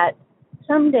him that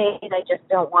some days I just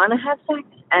don't want to have sex,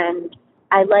 and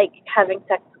I like having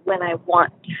sex when I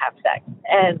want to have sex,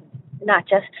 and not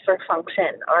just for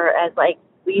function, or as like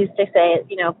we used to say,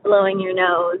 blowing your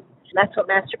nose. That's what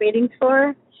masturbating's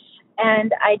for.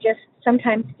 And I just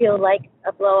sometimes feel like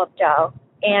a blow-up doll.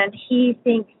 And he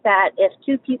thinks that if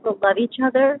two people love each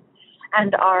other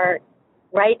and are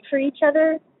right for each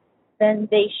other, then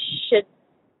they should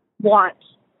want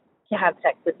to have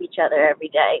sex with each other every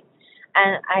day.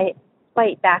 And I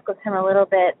fight back with him a little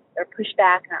bit, or push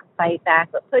back, not fight back,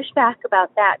 but push back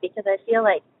about that, because I feel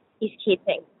like he's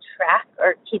keeping track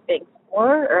or keeping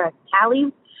score, or a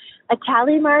tally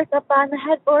mark up on the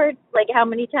headboard, like how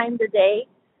many times a day.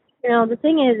 The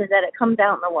thing is that it comes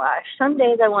out in the wash. Some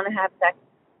days I want to have sex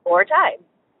 4 times,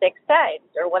 6 times,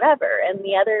 or whatever. And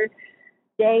the other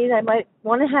days I might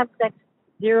want to have sex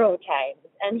 0 times.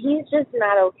 And he's just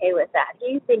not okay with that.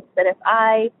 He thinks that if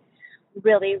I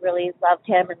really, really loved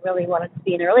him and really wanted to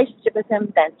be in a relationship with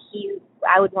him, then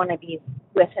I would want to be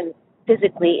with him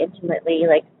physically, intimately,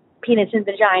 like penis and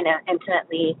vagina,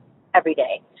 intimately every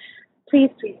day.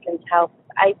 Please help.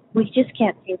 We just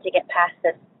can't seem to get past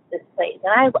this this place.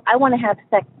 And I want to have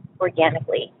sex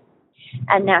organically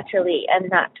and naturally and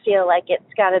not feel like it's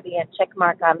got to be a check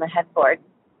mark on the headboard.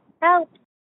 Help.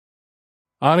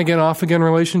 On again, off again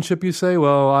relationship, you say?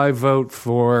 Well, I vote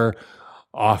for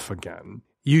off again.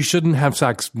 You shouldn't have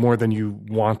sex more than you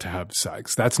want to have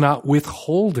sex. That's not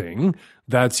withholding.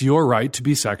 That's your right to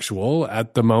be sexual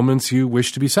at the moments you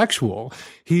wish to be sexual.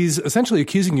 He's essentially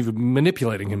accusing you of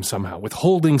manipulating him somehow,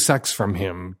 withholding sex from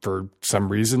him for some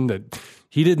reason that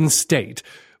he didn't state.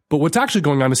 But what's actually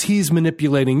going on is he's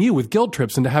manipulating you with guilt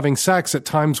trips into having sex at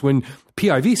times when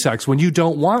PIV sex, when you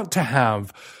don't want to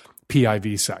have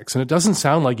PIV sex. And it doesn't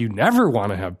sound like you never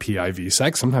want to have PIV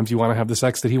sex. Sometimes you want to have the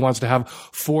sex that he wants to have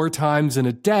 4 times in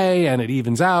a day and it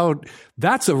evens out.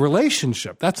 That's a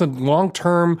relationship. That's a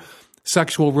long-term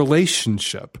sexual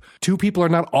relationship. 2 people are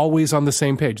not always on the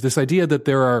same page. This idea that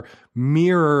there are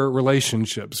mirror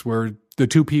relationships where the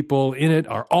 2 people in it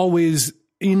are always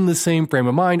in the same frame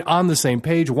of mind, on the same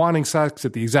page, wanting sex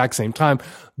at the exact same time,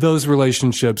 those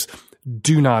relationships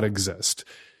do not exist.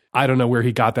 I don't know where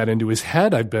he got that into his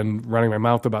head. I've been running my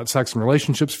mouth about sex and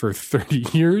relationships for 30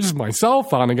 years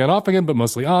myself, on again, off again, but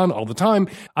mostly on all the time.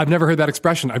 I've never heard that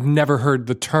expression. I've never heard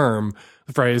the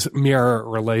phrase mirror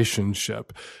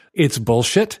relationship. It's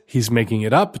bullshit. He's making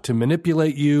it up to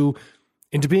manipulate you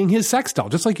into being his sex doll,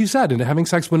 just like you said, into having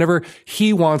sex whenever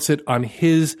he wants it on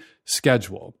his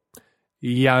schedule.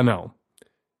 Yeah, no.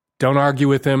 Don't argue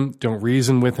with him. Don't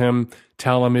reason with him.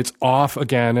 Tell him it's off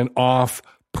again and off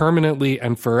permanently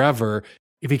and forever.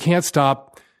 If he can't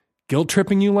stop guilt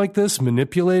tripping you like this,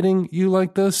 manipulating you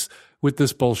like this with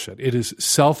this bullshit, it is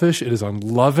selfish. It is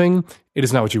unloving. It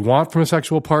is not what you want from a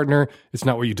sexual partner. It's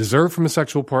not what you deserve from a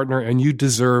sexual partner, and you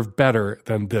deserve better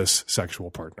than this sexual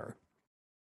partner.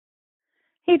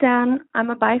 Hey, Dan.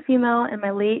 I'm a bi-female in my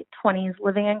late 20s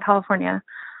living in California.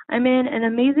 I'm in an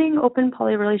amazing open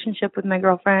poly relationship with my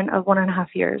girlfriend of 1.5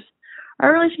 years.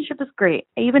 Our relationship is great.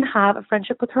 I even have a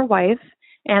friendship with her wife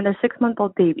and their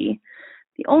 6-month-old baby.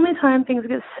 The only time things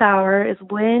get sour is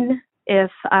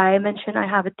if I mention I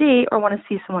have a date or want to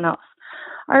see someone else.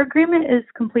 Our agreement is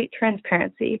complete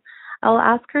transparency. I'll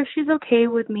ask her if she's okay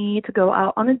with me to go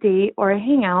out on a date or a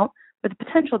hangout with a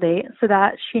potential date so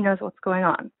that she knows what's going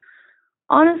on.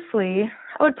 Honestly,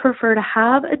 I would prefer to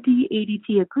have a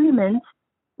DADT agreement,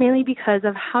 mainly because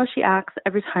of how she acts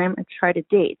every time I try to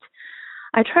date.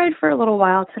 I tried for a little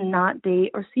while to not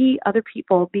date or see other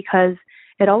people because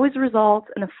it always results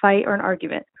in a fight or an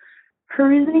argument. Her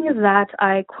reasoning is that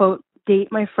I, quote, date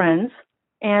my friends,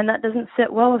 and that doesn't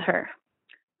sit well with her.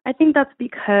 I think that's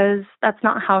because that's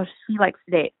not how she likes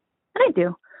to date. And I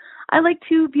do. I like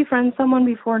to befriend someone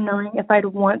before knowing if I'd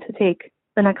want to take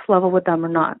the next level with them or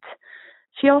not.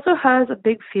 She also has a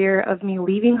big fear of me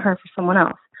leaving her for someone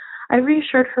else. I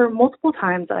reassured her multiple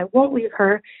times that I won't leave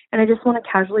her and I just want to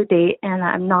casually date and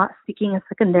that I'm not seeking a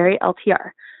secondary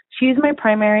LTR. She is my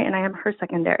primary and I am her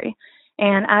secondary.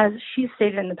 And as she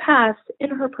stated in the past, in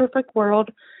her perfect world,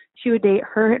 she would date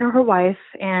her and her wife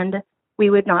and we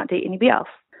would not date anybody else.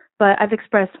 But I've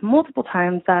expressed multiple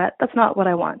times that that's not what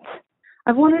I want.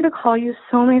 I've wanted to call you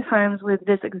so many times with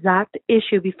this exact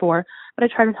issue before, but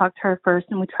I try to talk to her first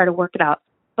and we try to work it out.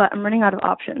 But I'm running out of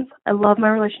options. I love my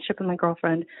relationship with my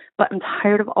girlfriend, but I'm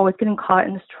tired of always getting caught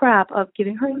in this trap of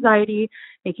giving her anxiety,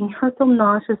 making her feel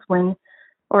nauseous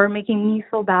or making me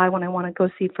feel bad when I want to go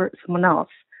see for someone else.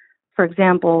 For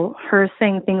example, her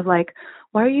saying things like,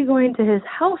 why are you going to his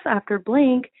house after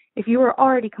blank if you were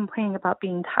already complaining about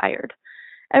being tired?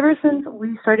 Ever since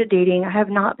we started dating, I have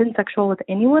not been sexual with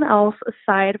anyone else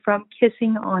aside from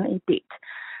kissing on a date.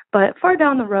 But far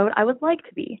down the road, I would like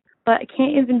to be. But I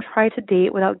can't even try to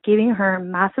date without giving her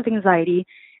massive anxiety,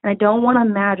 and I don't want to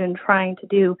imagine trying to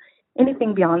do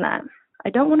anything beyond that.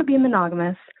 I don't want to be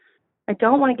monogamous. I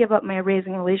don't want to give up my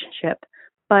raising relationship,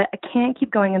 but I can't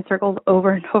keep going in circles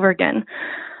over and over again.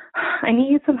 I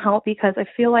need some help because I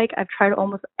feel like I've tried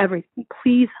almost everything.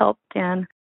 Please help, Dan.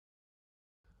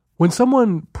 When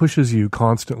someone pushes you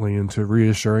constantly into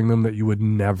reassuring them that you would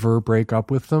never break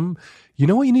up with them, you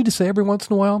know what you need to say every once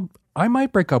in a while? I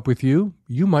might break up with you.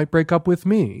 You might break up with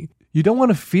me. You don't want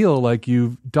to feel like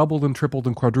you've doubled and tripled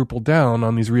and quadrupled down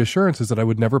on these reassurances that I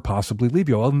would never possibly leave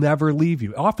you. I'll never leave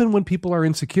you. Often when people are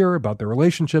insecure about their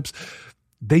relationships,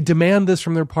 they demand this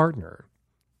from their partner.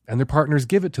 And their partners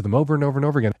give it to them over and over and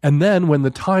over again. And then when the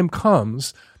time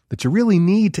comes that you really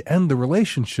need to end the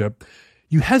relationship,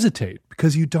 you hesitate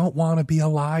because you don't want to be a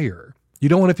liar. You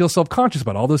don't want to feel self-conscious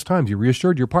about all those times you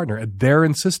reassured your partner at their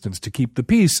insistence to keep the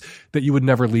peace that you would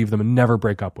never leave them and never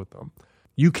break up with them.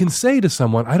 You can say to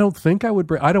someone, I don't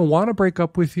want to break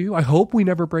up with you. I hope we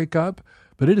never break up.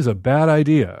 But it is a bad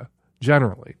idea,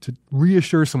 generally, to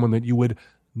reassure someone that you would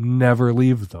never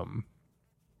leave them,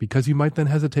 because you might then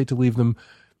hesitate to leave them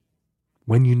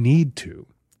when you need to.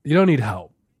 You don't need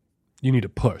help. You need to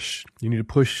push. You need to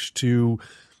push to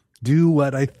do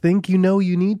what I think you know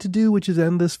you need to do, which is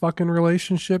end this fucking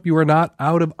relationship. You are not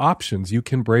out of options. You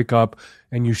can break up,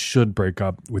 and you should break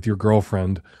up with your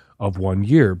girlfriend of 1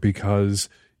 year, because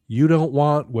you don't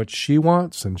want what she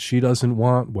wants and she doesn't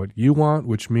want what you want,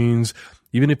 which means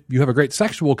even if you have a great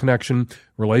sexual connection,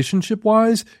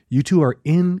 relationship-wise, you two are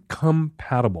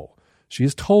incompatible. She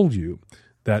has told you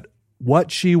that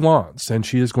what she wants, and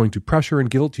she is going to pressure and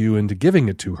guilt you into giving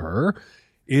it to her,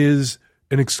 is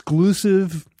an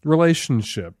exclusive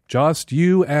relationship, just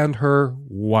you and her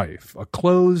wife, a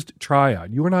closed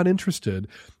triad. You are not interested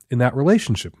in that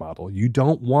relationship model. You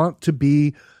don't want to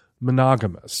be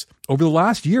monogamous. Over the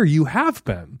last year, you have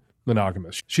been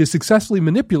monogamous. She has successfully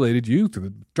manipulated you through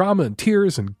the drama and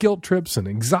tears and guilt trips and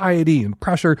anxiety and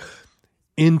pressure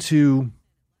into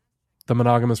the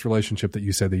monogamous relationship that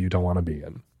you said that you don't want to be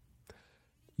in.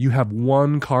 You have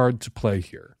one card to play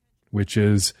here, which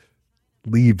is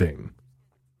leaving,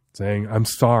 saying, I'm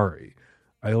sorry,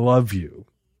 I love you.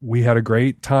 We had a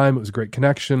great time. It was a great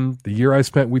connection. The year I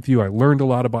spent with you, I learned a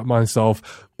lot about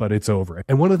myself, but it's over.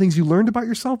 And one of the things you learned about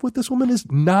yourself with this woman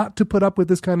is not to put up with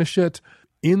this kind of shit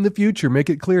in the future.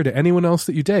 Make it clear to anyone else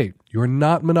that you date. You're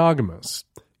not monogamous.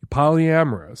 You're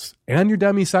polyamorous. And you're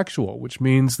demisexual, which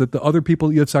means that the other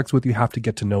people you have sex with, you have to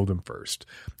get to know them first.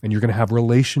 And you're going to have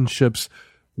relationships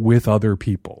with other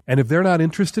people. And if they're not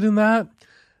interested in that,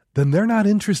 then they're not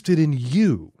interested in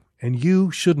you. And you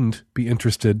shouldn't be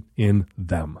interested in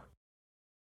them.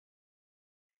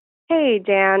 Hey,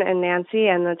 Dan and Nancy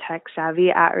and the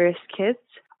tech-savvy at-risk kids.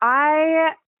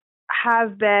 I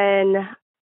have been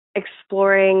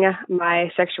exploring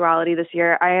my sexuality this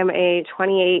year. I am a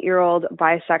 28-year-old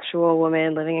bisexual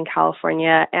woman living in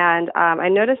California, and I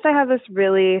noticed I have this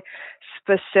really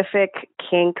specific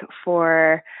kink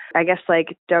for, I guess,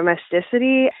 like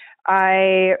domesticity.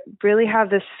 I really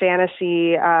have this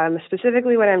fantasy,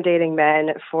 specifically when I'm dating men,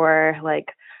 for like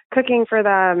cooking for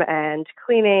them and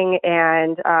cleaning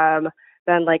and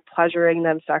then like pleasuring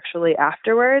them sexually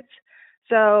afterwards.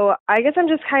 So I guess I'm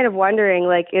just kind of wondering,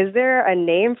 like, is there a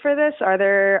name for this? Are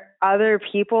there other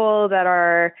people that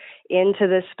are into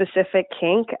this specific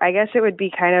kink? I guess it would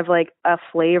be kind of like a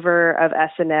flavor of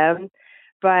S&M.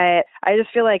 But I just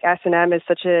feel like S&M is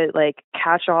such a like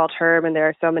catch-all term, and there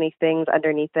are so many things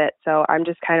underneath it. So I'm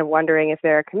just kind of wondering if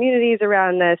there are communities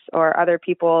around this or other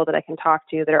people that I can talk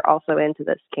to that are also into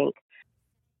this kink.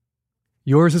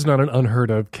 Yours is not an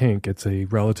unheard of kink. It's a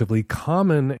relatively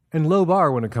common and low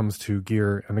bar when it comes to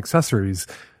gear and accessories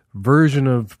version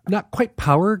of not quite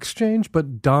power exchange,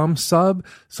 but dom sub,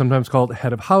 sometimes called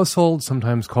head of household,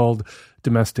 sometimes called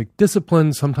domestic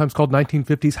discipline, sometimes called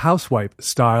 1950s housewife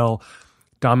style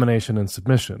domination and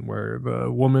submission, where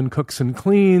the woman cooks and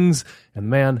cleans and the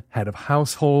man, head of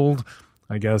household,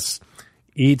 I guess,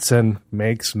 eats and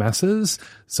makes messes.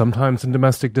 Sometimes in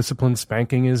domestic discipline,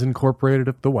 spanking is incorporated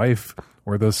if the wife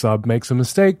or the sub makes a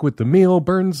mistake with the meal,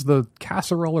 burns the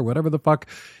casserole or whatever the fuck.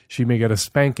 She may get a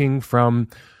spanking from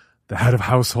the head of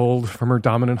household, from her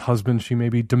dominant husband. She may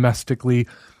be domestically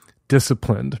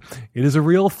disciplined. It is a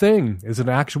real thing. It's an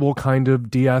actual kind of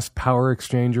DS power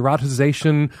exchange,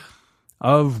 erotization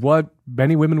of what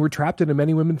many women were trapped in and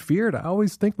many women feared. I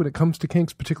always think when it comes to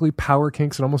kinks, particularly power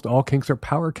kinks, and almost all kinks are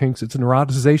power kinks, it's an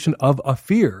erotization of a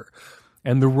fear.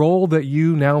 And the role that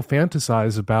you now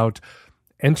fantasize about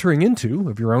entering into,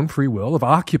 of your own free will, of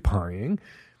occupying,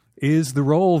 is the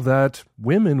role that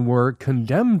women were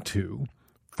condemned to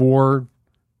for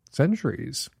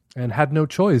centuries and had no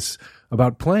choice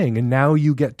about playing. And now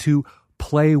you get to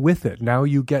play with it. Now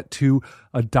you get to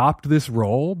adopt this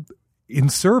role in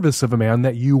service of a man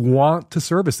that you want to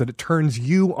service, that it turns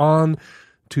you on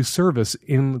to service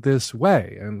in this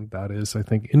way. And that is, I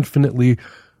think, infinitely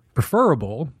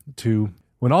preferable to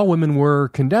when all women were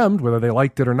condemned, whether they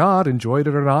liked it or not, enjoyed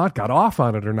it or not, got off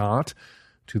on it or not,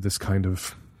 to this kind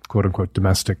of quote-unquote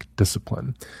domestic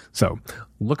discipline. So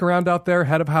look around out there,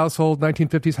 head of household,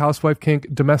 1950s housewife kink,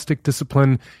 domestic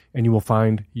discipline, and you will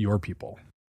find your people.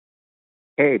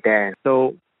 Hey, Dan.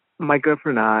 So my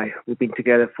girlfriend and I, we've been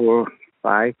together for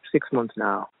 5-6 months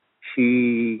now.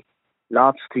 She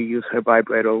loves to use her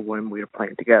vibrator when we're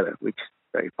playing together, which is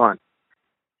very fun.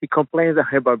 She complains that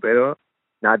her vibrator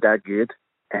not that good,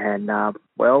 and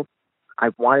well, I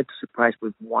wanted to surprise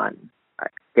with one,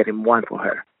 getting one for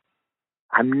her.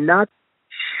 I'm not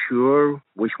sure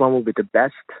which one will be the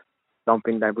best,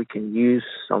 something that we can use,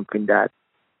 something that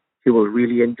she will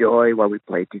really enjoy while we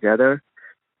play together.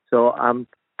 So I'm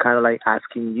kind of like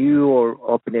asking you or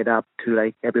open it up to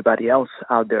like everybody else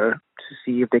out there to to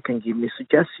see if they can give me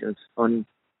suggestions on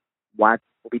what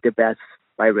will be the best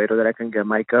vibrator that I can get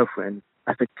my girlfriend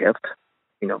as a gift,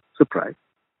 surprise.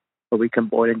 So we can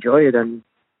both enjoy it and,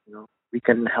 we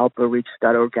can help her reach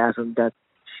that orgasm that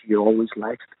she always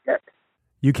likes to get.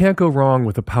 You can't go wrong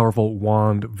with a powerful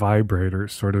wand vibrator,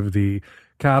 sort of the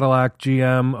Cadillac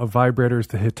GM of vibrators,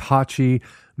 the Hitachi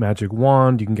magic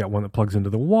wand. You can get one that plugs into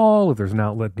the wall if there's an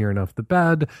outlet near enough the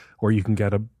bed, or you can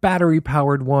get a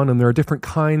battery-powered one, and there are different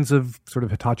kinds of sort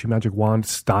of Hitachi magic wand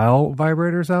style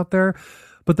vibrators out there.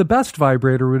 But the best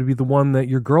vibrator would be the one that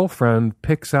your girlfriend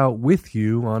picks out with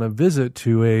you on a visit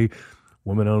to a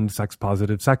woman-owned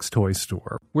sex-positive sex toy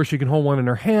store, where she can hold one in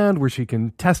her hand, where she can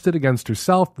test it against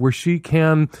herself, where she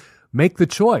can make the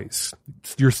choice.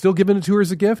 You're still giving it to her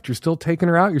as a gift. You're still taking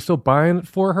her out. You're still buying it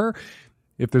for her.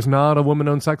 If there's not a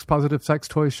woman-owned sex-positive sex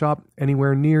toy shop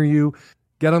anywhere near you,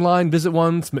 get online, visit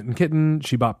one, Smitten Kitten,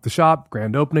 She Bop the Shop,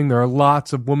 grand opening. There are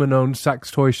lots of woman-owned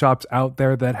sex toy shops out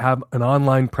there that have an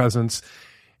online presence,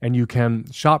 and you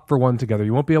can shop for one together.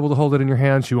 You won't be able to hold it in your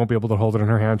hand. She won't be able to hold it in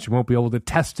her hand. She won't be able to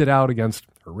test it out against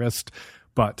her wrist.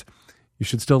 But you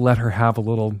should still let her have a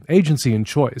little agency and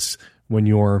choice when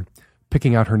you're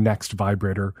picking out her next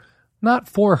vibrator, not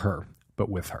for her, but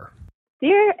with her.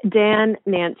 Dear Dan,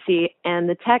 Nancy, and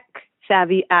the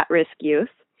tech-savvy at-risk youth,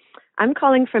 I'm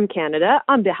calling from Canada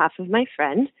on behalf of my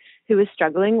friend who is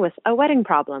struggling with a wedding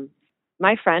problem.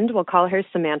 My friend, we'll call her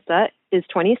Samantha, is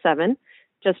 27,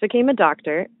 just became a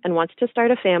doctor, and wants to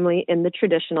start a family in the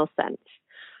traditional sense.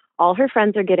 All her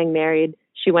friends are getting married.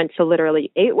 She went to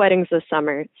literally 8 weddings this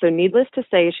summer, so needless to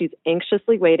say, she's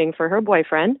anxiously waiting for her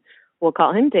boyfriend, we'll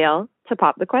call him Dale, to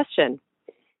pop the question.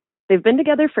 They've been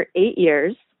together for 8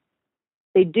 years.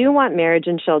 They do want marriage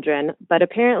and children, but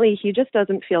apparently he just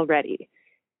doesn't feel ready.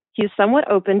 He's somewhat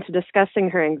open to discussing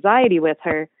her anxiety with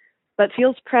her, but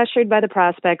feels pressured by the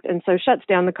prospect and so shuts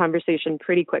down the conversation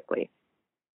pretty quickly.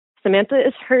 Samantha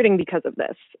is hurting because of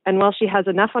this, and while she has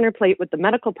enough on her plate with the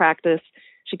medical practice,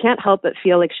 she can't help but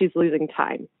feel like she's losing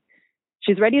time.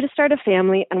 She's ready to start a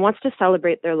family and wants to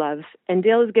celebrate their love, and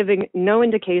Dale is giving no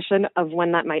indication of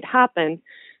when that might happen,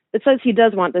 but says he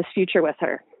does want this future with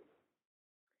her.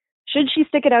 Should she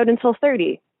stick it out until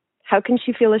 30? How can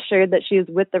she feel assured that she is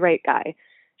with the right guy?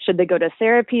 Should they go to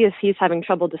therapy if he's having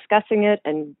trouble discussing it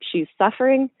and she's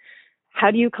suffering? How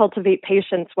do you cultivate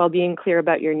patience while being clear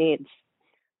about your needs?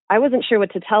 I wasn't sure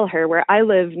what to tell her. Where I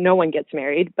live, no one gets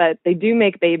married, but they do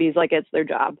make babies like it's their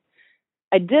job.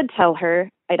 I did tell her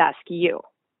I'd ask you.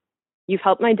 You've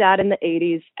helped my dad in the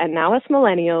 80s, and now us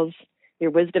millennials.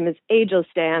 Your wisdom is ageless,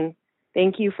 Dan.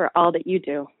 Thank you for all that you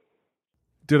do.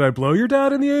 Did I blow your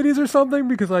dad in the 80s or something?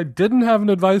 Because I didn't have an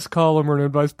advice column or an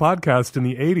advice podcast in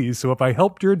the 80s, so if I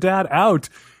helped your dad out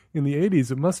in the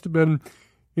 80s, it must have been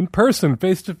in person,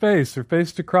 face-to-face, or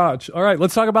face-to-crotch. All right,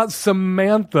 let's talk about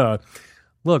Samantha.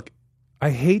 Look, I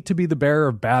hate to be the bearer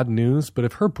of bad news, but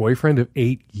if her boyfriend of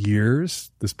 8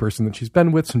 years, this person that she's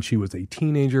been with since she was a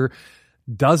teenager,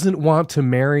 doesn't want to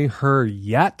marry her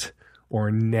yet or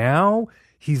now,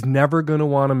 he's never going to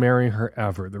want to marry her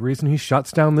ever. The reason he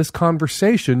shuts down this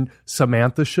conversation,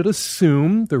 Samantha should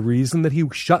assume the reason that he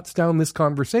shuts down this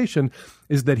conversation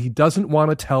is that he doesn't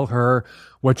want to tell her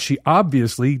what she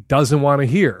obviously doesn't want to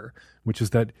hear, which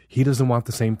is that he doesn't want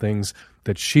the same things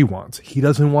that she wants. He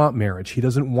doesn't want marriage. He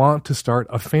doesn't want to start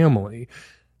a family.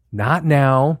 Not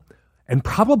now, and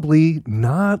probably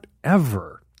not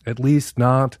ever, at least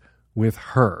not with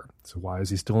her. So why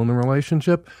is he still in a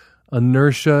relationship?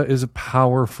 Inertia is a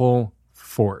powerful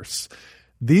force.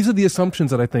 These are the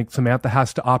assumptions that I think Samantha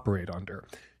has to operate under.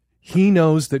 He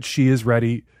knows that she is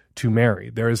ready to marry.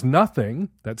 There is nothing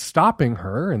that's stopping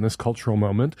her in this cultural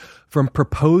moment from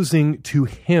proposing to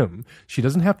him. She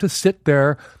doesn't have to sit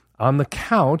there on the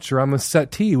couch or on the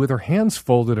settee with her hands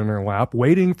folded in her lap,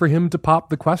 waiting for him to pop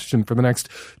the question for the next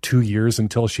 2 years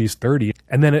until she's 30.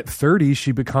 And then at 30,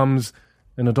 she becomes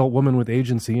an adult woman with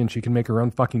agency and she can make her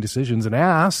own fucking decisions and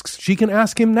asks. She can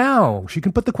ask him now. She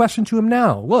can put the question to him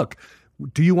now. Look,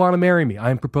 do you want to marry me?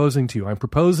 I'm proposing to you. I'm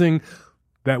proposing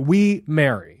that we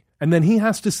marry. And then he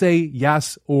has to say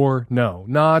yes or no,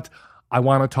 not I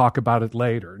want to talk about it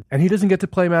later. And he doesn't get to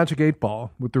play Magic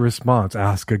 8-Ball with the response,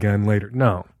 ask again later.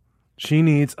 No. She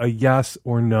needs a yes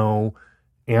or no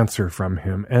answer from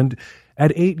him. And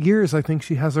at 8 years, I think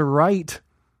she has a right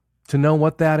to know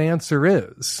what that answer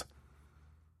is.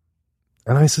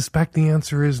 And I suspect the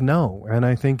answer is no. And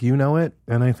I think you know it.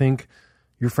 And I think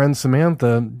your friend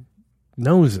Samantha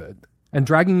knows it. And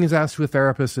dragging his ass to a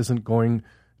therapist isn't going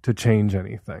to change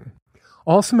anything.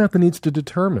 All Samantha needs to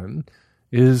determine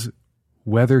is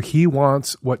whether he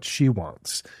wants what she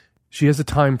wants. She has a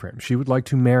time frame. She would like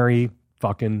to marry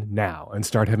fucking now and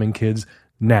start having kids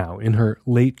now in her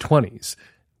late 20s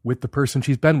with the person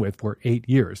she's been with for 8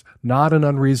 years. Not an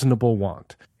unreasonable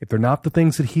want. If they're not the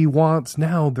things that he wants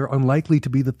now, they're unlikely to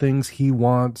be the things he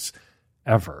wants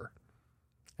ever.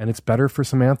 And it's better for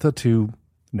Samantha to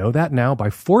know that now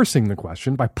by forcing the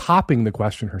question, by popping the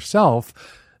question herself,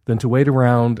 than to wait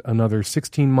around another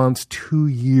 16 months, 2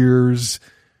 years,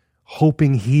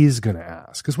 hoping he's going to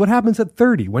ask. Because what happens at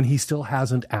 30 when he still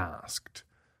hasn't asked?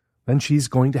 Then she's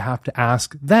going to have to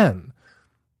ask then.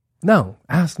 No,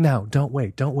 ask now. Don't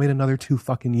wait. Don't wait another 2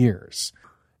 fucking years.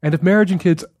 And if marriage and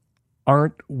kids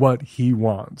aren't what he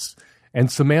wants,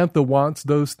 and Samantha wants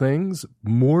those things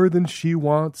more than she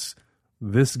wants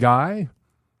this guy,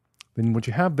 then what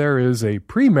you have there is a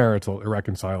premarital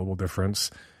irreconcilable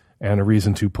difference and a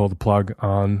reason to pull the plug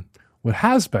on what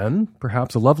has been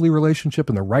perhaps a lovely relationship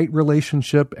and the right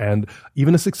relationship and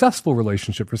even a successful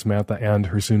relationship for Samantha and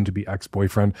her soon-to-be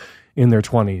ex-boyfriend in their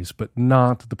 20s, but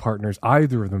not the partners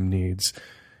either of them needs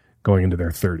going into their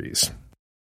 30s.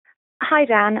 Hi,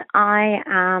 Dan. I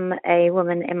am a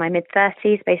woman in my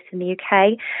mid-30s based in the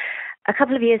UK. A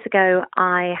couple of years ago,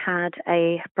 I had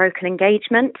a broken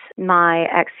engagement. My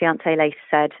ex-fiancé later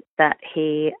said that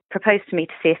he proposed to me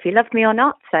to see if he loved me or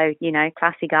not. So,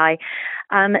 classy guy.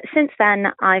 Since then,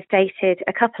 I've dated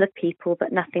a couple of people,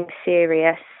 but nothing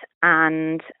serious.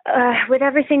 And with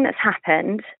everything that's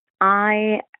happened,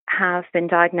 I have been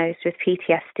diagnosed with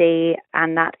PTSD,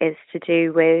 and that is to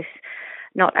do with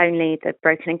not only the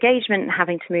broken engagement and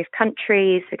having to move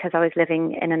countries because I was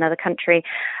living in another country,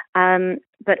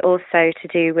 but also to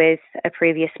do with a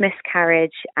previous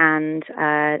miscarriage and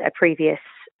a previous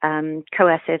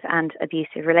coercive and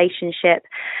abusive relationship.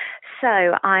 So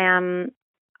I am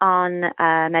on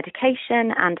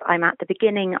medication and I'm at the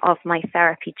beginning of my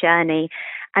therapy journey.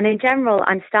 And in general,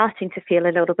 I'm starting to feel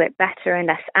a little bit better and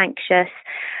less anxious.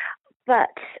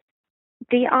 But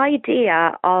the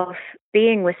idea of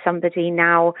being with somebody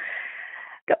now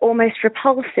almost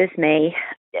repulses me.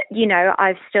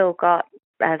 I've still got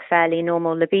a fairly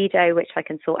normal libido, which I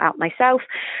can sort out myself.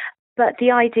 But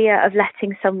the idea of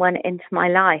letting someone into my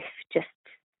life just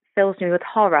fills me with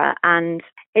horror. And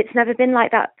it's never been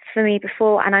like that for me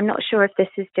before. And I'm not sure if this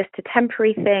is just a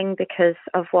temporary thing because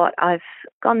of what I've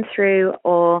gone through,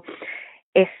 or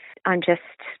if I'm just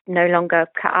no longer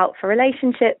cut out for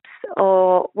relationships,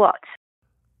 or what.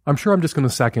 I'm sure I'm just going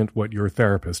to second what your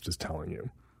therapist is telling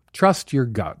you. Trust your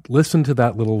gut. Listen to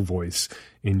that little voice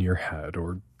in your head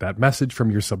or that message from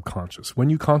your subconscious.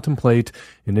 When you contemplate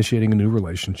initiating a new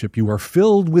relationship, you are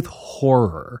filled with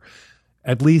horror,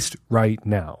 at least right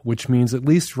now, which means at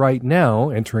least right now,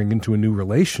 entering into a new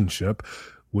relationship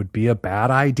would be a bad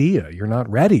idea. You're not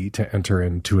ready to enter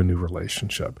into a new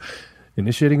relationship.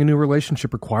 Initiating a new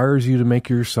relationship requires you to make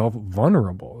yourself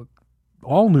vulnerable.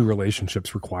 All new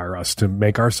relationships require us to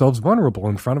make ourselves vulnerable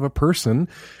in front of a person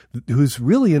who's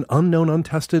really an unknown,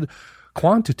 untested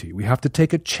quantity. We have to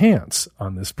take a chance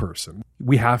on this person.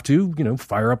 We have to,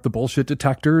 fire up the bullshit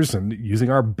detectors and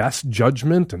using our best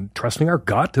judgment and trusting our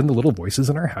gut and the little voices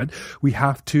in our head. We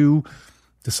have to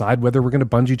decide whether we're going to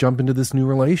bungee jump into this new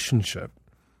relationship.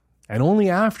 And only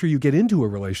after you get into a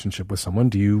relationship with someone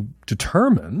do you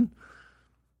determine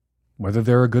whether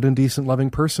they're a good and decent, loving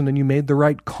person and you made the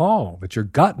right call, that your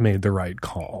gut made the right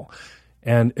call.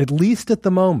 And at least at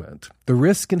the moment, the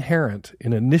risk inherent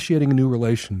in initiating a new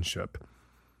relationship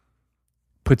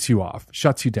puts you off,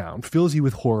 shuts you down, fills you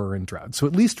with horror and dread. So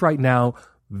at least right now,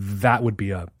 that would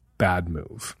be a bad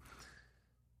move.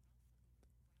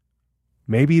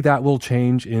 Maybe that will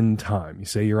change in time. You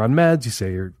say you're on meds, you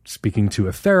say you're speaking to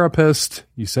a therapist,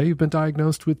 you say you've been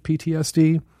diagnosed with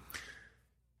PTSD.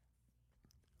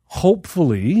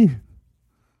 Hopefully,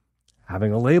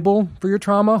 having a label for your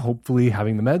trauma, hopefully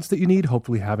having the meds that you need,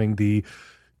 hopefully having the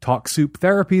talk soup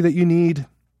therapy that you need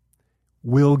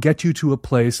will get you to a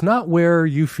place not where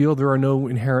you feel there are no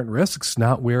inherent risks,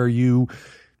 not where you,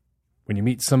 when you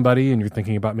meet somebody and you're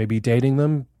thinking about maybe dating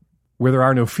them, where there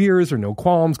are no fears or no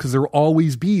qualms, because there will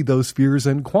always be those fears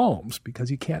and qualms, because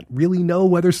you can't really know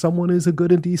whether someone is a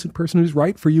good and decent person who's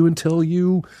right for you until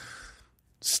you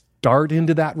start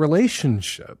into that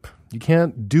relationship. You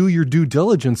can't do your due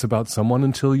diligence about someone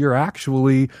until you're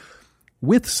actually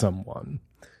with someone.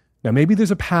 Now, maybe there's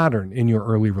a pattern in your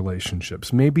early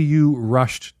relationships. Maybe you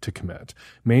rushed to commit.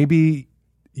 Maybe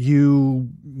you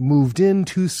moved in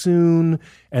too soon,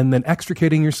 and then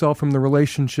extricating yourself from the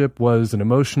relationship was an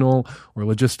emotional or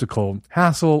logistical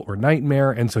hassle or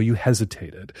nightmare, and so you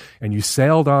hesitated. And you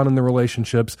sailed on in the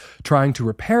relationships trying to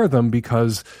repair them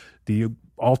because the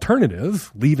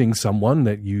alternative, leaving someone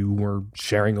that you were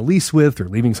sharing a lease with or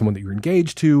leaving someone that you were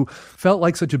engaged to, felt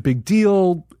like such a big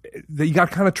deal, that you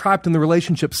got kind of trapped in the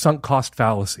relationship sunk cost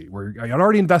fallacy, where I had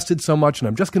already invested so much and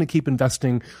I'm just going to keep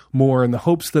investing more in the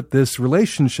hopes that this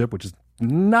relationship, which is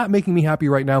not making me happy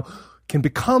right now, can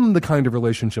become the kind of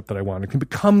relationship that I want. It can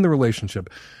become the relationship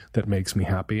that makes me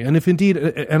happy. And if indeed,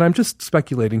 and I'm just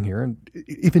speculating here, and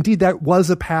if indeed that was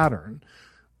a pattern,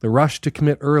 the rush to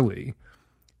commit early,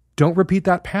 don't repeat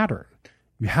that pattern.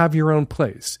 You have your own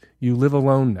place. You live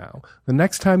alone now. The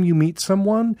next time you meet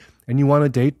someone and you want to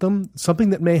date them, something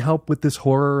that may help with this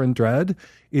horror and dread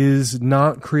is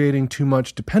not creating too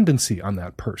much dependency on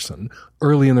that person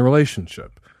early in the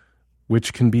relationship,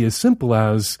 which can be as simple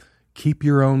as keep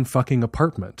your own fucking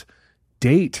apartment,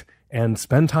 date and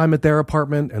spend time at their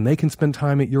apartment, and they can spend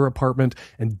time at your apartment,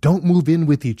 and don't move in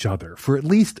with each other for at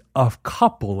least a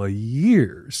couple of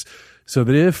years, so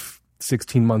that if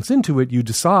 16 months into it, you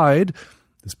decide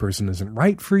this person isn't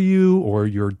right for you, or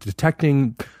you're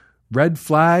detecting red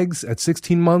flags at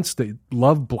 16 months that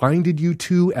love blinded you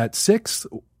to at 6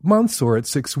 months or at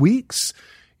 6 weeks,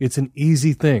 it's an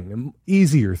easy thing, an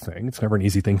easier thing. It's never an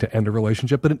easy thing to end a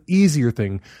relationship, but an easier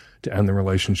thing to end the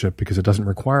relationship because it doesn't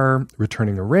require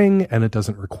returning a ring and it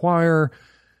doesn't require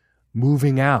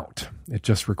moving out. It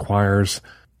just requires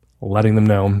letting them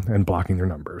know and blocking their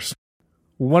numbers.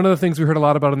 One of the things we heard a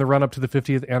lot about in the run-up to the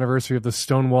 50th anniversary of the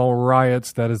Stonewall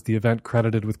riots, that is the event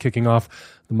credited with kicking off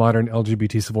the modern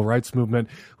LGBT civil rights movement,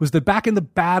 was that back in the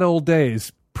bad old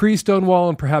days, pre-Stonewall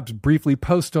and perhaps briefly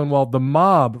post-Stonewall, the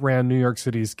mob ran New York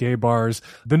City's gay bars.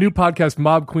 The new podcast,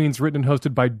 Mob Queens, written and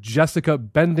hosted by Jessica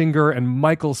Bendinger and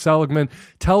Michael Seligman,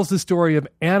 tells the story of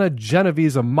Anna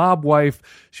Genovese, a mob wife.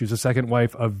 She was the second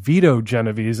wife of Vito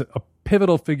Genovese, a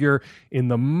pivotal figure in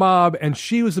the mob, and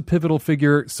she was a pivotal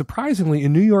figure, surprisingly,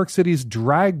 in New York City's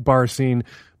drag bar scene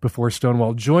before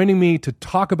Stonewall. Joining me to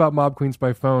talk about Mob Queens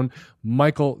by phone,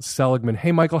 Michael Seligman.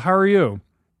 Hey, Michael, how are you?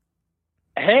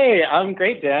 Hey, I'm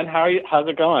great, Dan. How are you? How's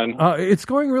it going? It's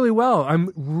going really well.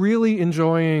 I'm really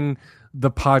enjoying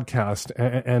the podcast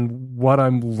and what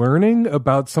I'm learning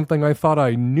about something I thought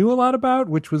I knew a lot about,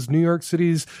 which was New York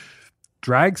City's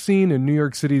drag scene and New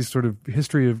York City's sort of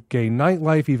history of gay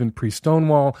nightlife, even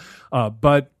pre-Stonewall.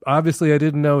 But obviously I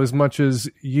didn't know as much as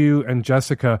you and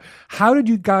Jessica. How did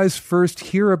you guys first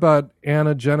hear about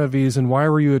Anna Genovese, and why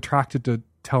were you attracted to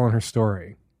telling her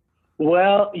story?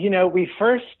 Well, we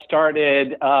first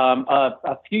started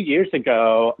a few years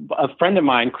ago. A friend of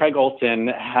mine, Craig Olson,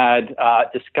 had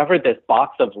discovered this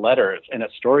box of letters in a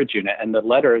storage unit, and the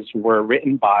letters were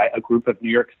written by a group of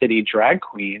New York City drag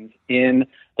queens in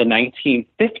the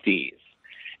 1950s.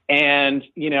 And,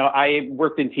 I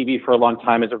worked in TV for a long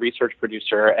time as a research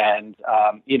producer and,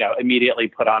 immediately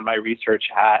put on my research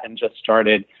hat and just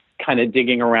started kind of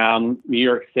digging around New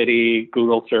York City,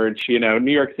 Google search,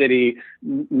 New York City,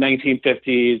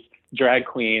 1950s drag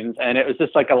queens. And it was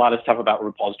just like a lot of stuff about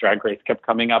RuPaul's Drag Race kept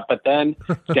coming up. But then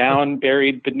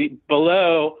buried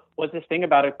below was this thing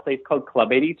about a place called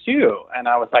Club 82. And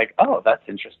I was like, oh, that's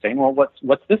interesting. Well,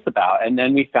 what's this about? And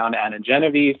then we found Anna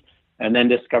Genovese and then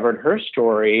discovered her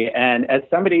story. And as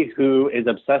somebody who is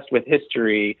obsessed with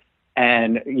history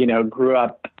and, grew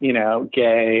up,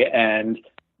 gay and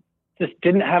just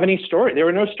didn't have any story. There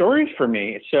were no stories for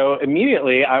me. So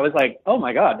immediately I was like, oh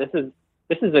my God, this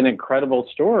is an incredible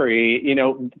story.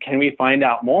 Can we find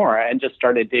out more? And just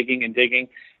started digging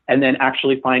and then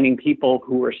actually finding people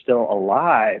who were still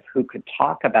alive who could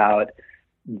talk about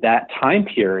that time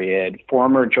period,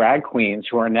 former drag queens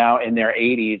who are now in their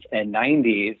 80s and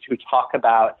 90s who talk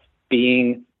about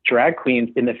being drag queens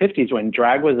in the 50s when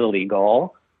drag was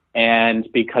illegal. And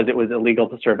because it was illegal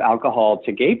to serve alcohol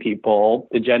to gay people,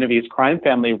 the Genovese crime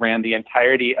family ran the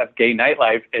entirety of gay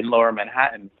nightlife in Lower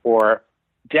Manhattan for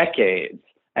decades.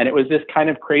 And it was this kind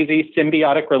of crazy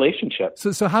symbiotic relationship.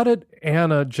 So how did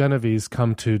Anna Genovese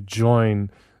come to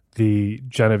join the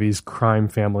Genovese crime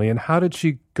family? And how did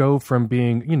she go from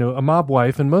being, a mob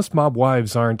wife, and most mob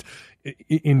wives aren't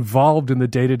involved in the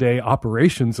day-to-day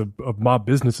operations of mob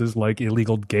businesses like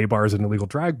illegal gay bars and illegal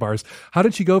drag bars. How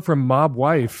did she go from mob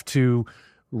wife to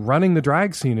running the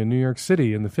drag scene in New York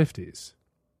City in the 50s?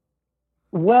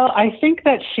 Well, I think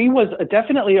that she was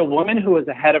definitely a woman who was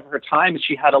ahead of her time.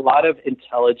 She had a lot of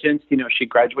intelligence. She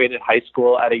graduated high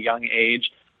school at a young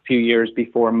age, a few years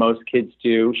before most kids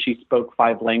do. She spoke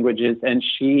 5 languages, and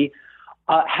she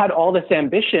had all this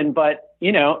ambition, but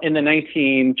in the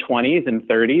 1920s and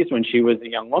 30s, when she was a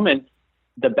young woman,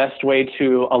 the best way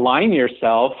to align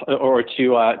yourself or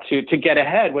to get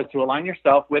ahead was to align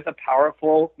yourself with a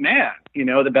powerful man.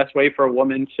 The best way for a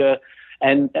woman to,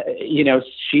 and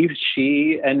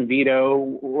she and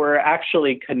Vito were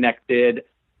actually connected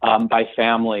by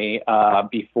family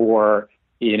before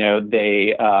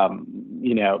they,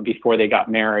 before they got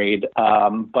married.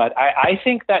 But I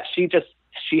think that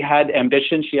she had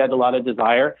ambition, she had a lot of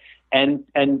desire, and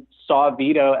saw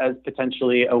Vito as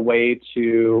potentially a way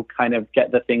to kind of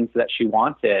get the things that she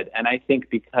wanted. And I think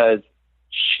because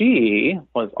she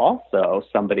was also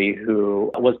somebody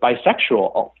who was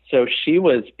bisexual, so she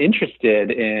was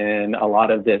interested in a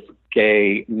lot of this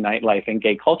gay nightlife and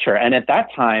gay culture. And at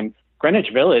that time,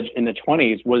 Greenwich Village in the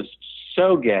 1920s was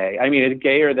so gay. I mean, it's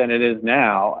gayer than it is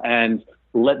now. And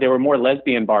there were more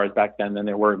lesbian bars back then than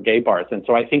there were gay bars. And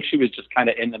so I think she was just kind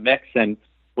of in the mix and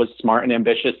was smart and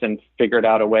ambitious and figured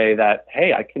out a way that,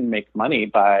 hey, I can make money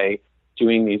by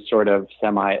doing these sort of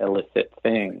semi-illicit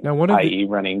things, now, i.e.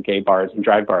 running gay bars and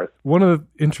drag bars. One of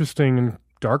the interesting and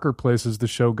darker places the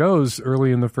show goes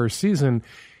early in the first season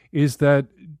is that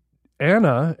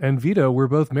Anna and Vito were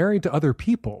both married to other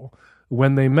people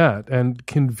when they met, and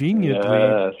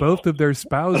conveniently, both of their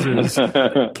spouses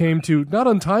came to not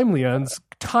untimely ends,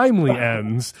 timely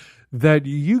ends, that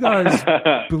you guys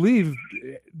believe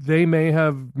they may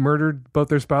have murdered both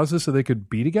their spouses so they could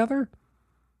be together?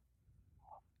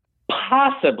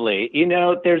 Possibly.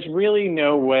 There's really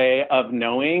no way of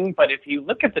knowing, but if you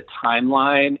look at the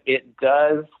timeline,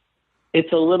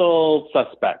 it's a little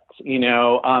suspect.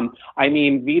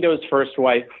 Vito's first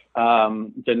wife,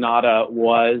 Donata,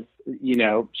 was,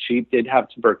 she did have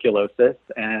tuberculosis,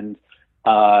 and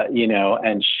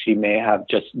and she may have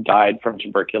just died from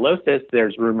tuberculosis.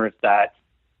 There's rumors that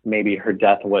maybe her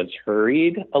death was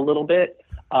hurried a little bit.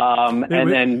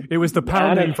 It was the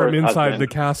pounding from inside the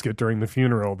casket during the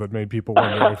funeral that made people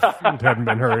wonder if it hadn't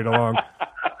been hurried along.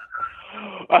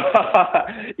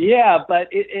 Yeah, but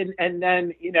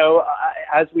then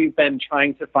as we've been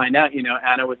trying to find out,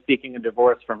 Anna was seeking a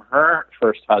divorce from her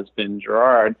first husband,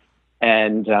 Gerard,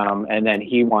 and then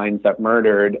he winds up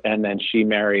murdered, and then she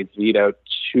marries Vito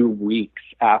 2 weeks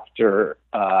after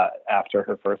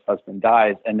her first husband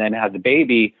dies, and then has a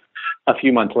baby a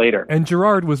few months later. And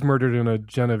Gerard was murdered in a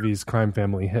Genovese crime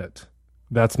family hit.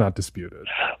 That's not disputed.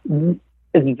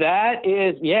 That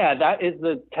is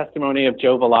the testimony of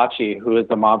Joe Valachi, who is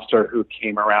a mobster who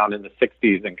came around in the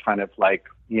 60s and kind of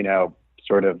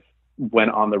sort of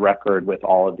went on the record with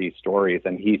all of these stories.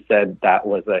 And he said that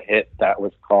was a hit that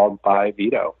was called by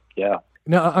Vito. Yeah.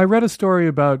 Now, I read a story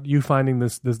about you finding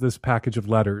this package of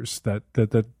letters that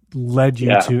led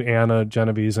you to Anna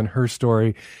Genovese and her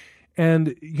story.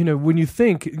 And, when you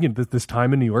think, this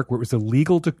time in New York where it was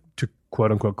illegal to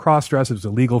quote unquote cross-dress, it was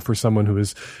illegal for someone who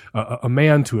is a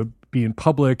man to be in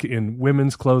public in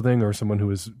women's clothing, or someone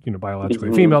who is,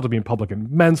 biologically female to be in public in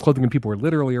men's clothing, and people were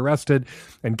literally arrested.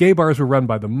 And gay bars were run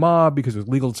by the mob because it was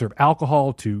legal to serve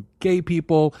alcohol to gay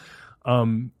people.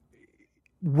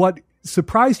 What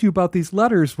surprised you about these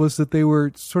letters was that they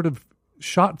were sort of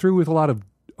shot through with a lot of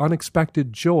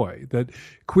unexpected joy, that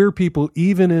queer people,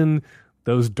 even in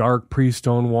those dark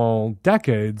pre-Stonewall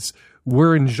decades,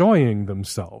 were enjoying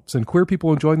themselves. And queer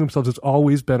people enjoying themselves has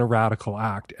always been a radical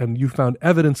act. And you found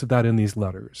evidence of that in these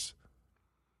letters.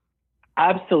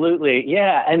 Absolutely.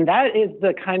 Yeah. And that is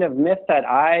the kind of myth that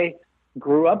I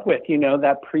grew up with,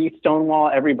 that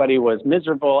pre-Stonewall, everybody was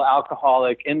miserable,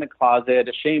 alcoholic, in the closet,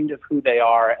 ashamed of who they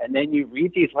are. And then you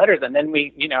read these letters, and then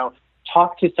we,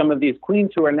 talk to some of these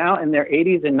queens who are now in their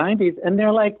 80s and 90s, and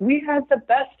they're like, we had the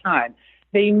best time.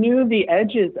 They knew the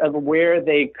edges of where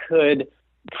they could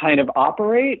kind of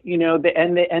operate,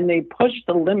 and they pushed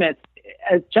the limits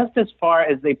just as far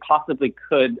as they possibly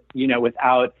could,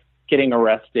 without getting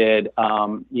arrested,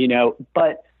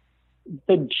 but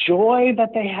the joy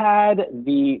that they had,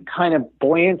 the kind of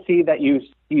buoyancy that you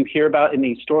hear about in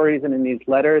these stories and in these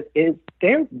letters, is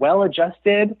they're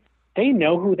well-adjusted. They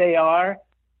know who they are.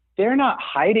 They're not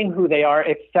hiding who they are,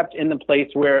 except in the place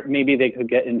where maybe they could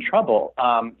get in trouble,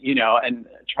 and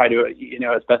try to,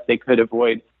 as best they could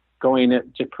avoid going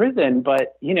to prison.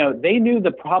 But, they knew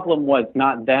the problem was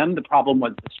not them. The problem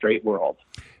was the straight world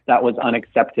that was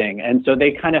unaccepting. And so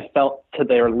they kind of felt to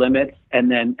their limits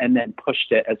and then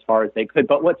pushed it as far as they could.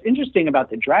 But what's interesting about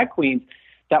the drag queens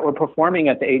that were performing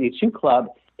at the 82 Club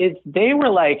is they were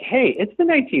like, hey, it's the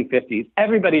 1950s.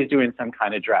 Everybody's doing some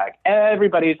kind of drag.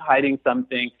 Everybody's hiding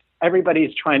something.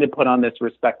 Everybody's trying to put on this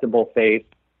respectable face.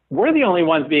 We're the only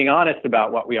ones being honest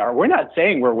about what we are. We're not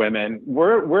saying we're women.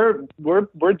 We're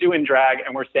doing drag,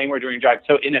 and we're saying we're doing drag.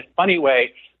 So in a funny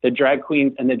way, the drag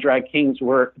queens and the drag kings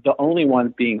were the only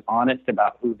ones being honest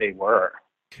about who they were.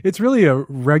 It's really a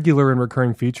regular and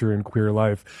recurring feature in queer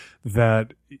life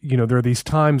that, there are these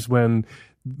times when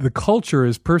the culture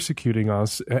is persecuting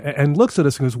us and looks at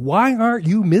us and goes, why aren't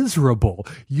you miserable?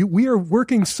 We are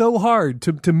working so hard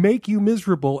to make you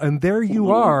miserable, and there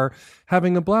you are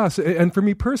having a blast. And for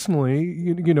me personally,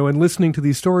 you know, and listening to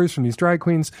these stories from these drag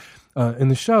queens in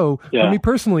the show, for me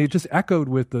personally, it just echoed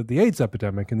with the AIDS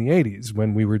epidemic in the 80s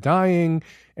when we were dying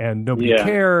and nobody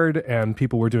cared and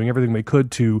people were doing everything they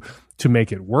could to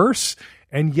make it worse.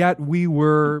 And yet we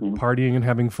were partying and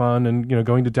having fun and, you know,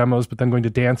 going to demos, but then going to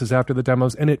dances after the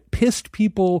demos. And it pissed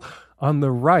people on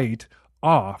the right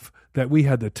off that we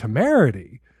had the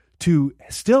temerity to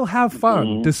still have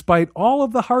fun despite all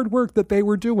of the hard work that they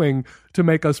were doing to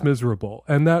make us miserable.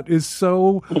 And that is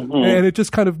so, and it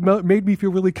just kind of made me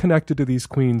feel really connected to these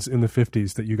queens in the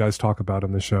 50s that you guys talk about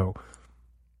on the show.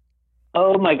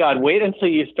 Oh my God, wait until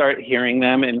you start hearing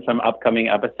them in some upcoming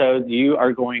episodes. You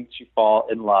are going to fall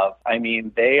in love. I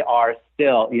mean, they are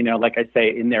still, you know, like I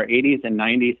say, in their 80s and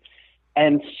 90s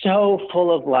and so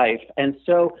full of life. And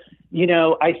so, you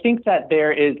know, I think that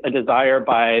there is a desire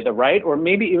by the right, or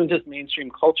maybe even just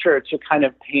mainstream culture, to kind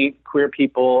of paint queer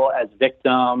people as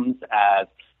victims, as,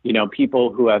 you know,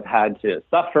 people who have had to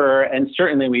suffer. And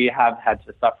certainly we have had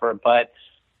to suffer, but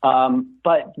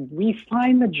we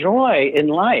find the joy in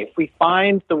life. We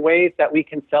find the ways that we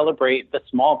can celebrate the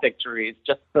small victories,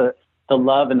 just the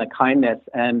love and the kindness.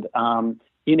 And,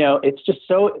 you know, it's just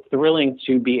so thrilling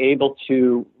to be able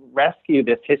to rescue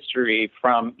this history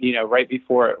from, you know, right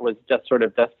before it was just sort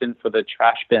of destined for the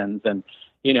trash bins. And,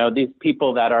 you know, these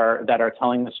people that are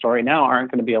telling the story now aren't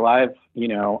going to be alive, you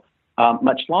know,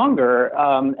 much longer.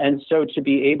 And so to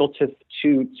be able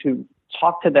to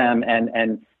talk to them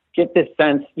and get this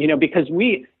sense, you know, because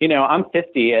we, you know, I'm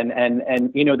 50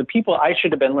 and, you know, the people I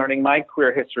should have been learning my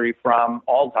queer history from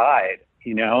all died,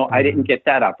 you know, I didn't get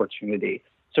that opportunity.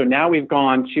 So now we've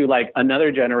gone to like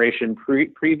another generation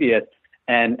previous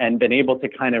and been able to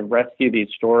kind of rescue these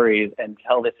stories and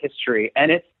tell this history.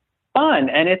 And it's fun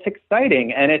and it's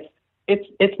exciting. And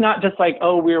it's not just like,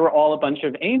 oh, we were all a bunch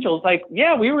of angels. Like,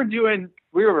 yeah, we were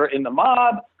in the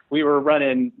mob, we were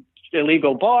running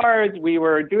illegal bars, we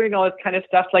were doing all this kind of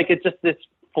stuff. Like, it's just this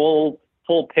full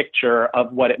picture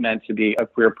of what it meant to be a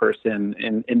queer person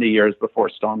in the years before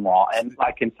Stonewall. And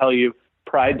I can tell you,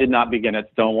 Pride did not begin at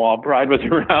Stonewall. Pride was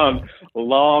around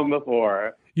long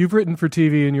before. You've written for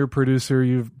TV and you're producer.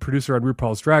 You've producer on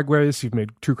RuPaul's Drag Race. You've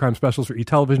made true crime specials for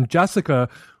eTelevision. Jessica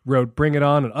wrote Bring It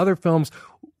On and other films.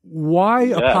 Why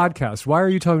a podcast? Why are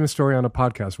you telling the story on a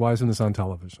podcast? Why isn't this on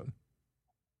television?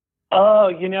 Oh,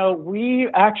 you know, we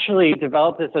actually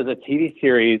developed this as a TV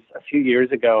series a few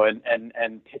years ago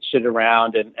and pitched it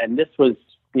around. And this was,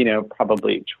 you know,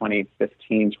 probably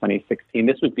 2015, 2016.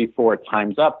 This was before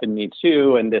Time's Up and Me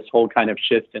Too and this whole kind of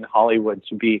shift in Hollywood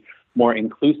to be more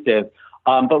inclusive.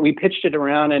 But we pitched it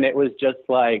around and it was just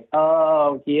like,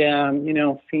 oh, yeah, you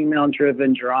know,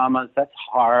 female-driven dramas, that's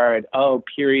hard. Oh,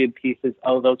 period pieces,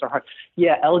 oh, those are hard.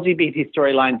 Yeah, LGBT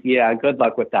storylines, yeah, good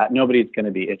luck with that. Nobody's going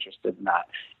to be interested in that,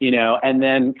 you know. And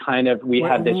then kind of we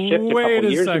had this shift a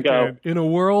couple years ago. In a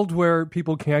world where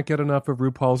people can't get enough of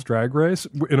RuPaul's Drag Race,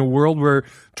 in a world where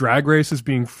Drag Race is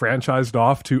being franchised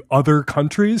off to other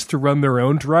countries to run their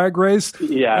own Drag Race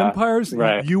empires,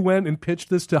 right. You went and pitched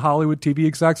this to Hollywood TV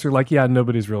execs. They're like, yeah,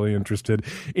 nobody's really interested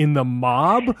in the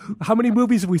mob. How many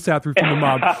movies have we sat through from the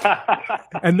mob?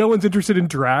 And no one's interested in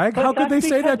drag? How could they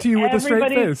say that to you with a straight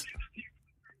face?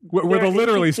 With a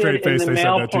literally straight face, they said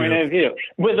that to you. Of view.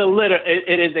 With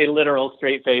it is a literal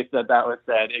straight face that was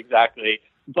said, exactly.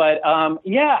 But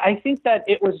yeah, I think that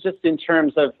it was just in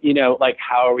terms of, you know, like,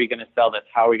 how are we going to sell this?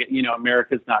 How are we, you know,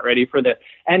 America's not ready for this.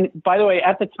 And by the way,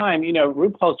 at the time, you know,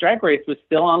 RuPaul's Drag Race was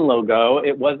still on Logo.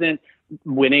 It wasn't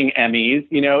winning Emmys,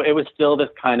 you know, it was still this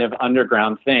kind of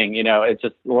underground thing. You know, it's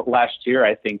just last year,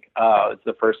 I think, it's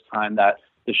the first time that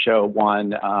the show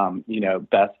won, you know,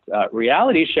 best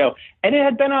reality show. And it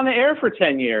had been on the air for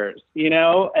 10 years, you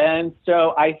know. And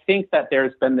so I think that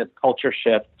there's been this culture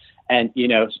shift. And, you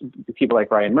know, people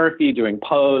like Ryan Murphy doing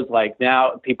Pose, like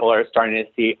now people are starting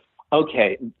to see,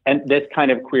 okay, and this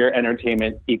kind of queer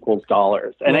entertainment equals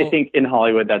dollars. And I think in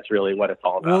Hollywood, that's really what it's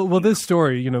all about. Well, this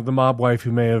story, you know, the mob wife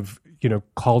who may have, you know,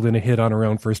 called in a hit on her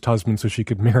own first husband so she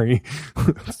could marry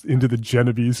into the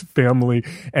Genovese family,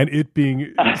 and it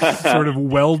being sort of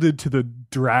welded to the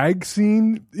drag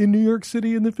scene in New York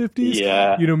City in the 50s.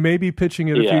 Yeah. You know, maybe pitching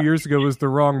it a few years ago was the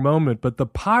wrong moment, but the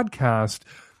podcast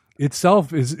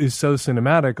itself is so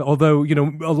cinematic, although, you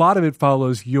know, a lot of it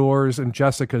follows yours and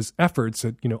Jessica's efforts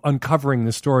at, you know, uncovering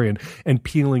the story and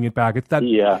peeling it back. It's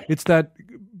that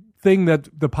thing that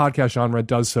the podcast genre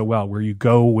does so well, where you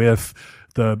go with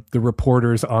the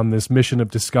reporters on this mission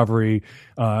of discovery,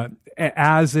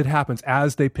 as it happens,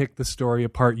 as they pick the story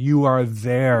apart, you are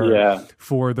there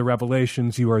for the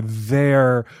revelations. You are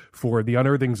there for the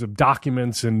unearthings of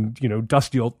documents and,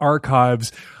 dusty old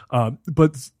archives.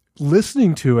 But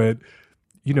listening to it,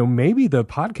 maybe the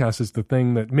podcast is the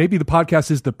thing maybe the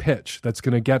podcast is the pitch that's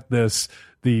going to get the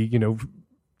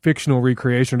fictional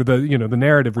recreation or the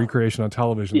narrative recreation on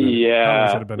television.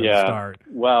 That should have been at the start.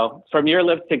 Well, from your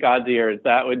lips to God's ears,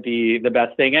 that would be the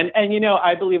best thing. And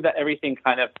I believe that everything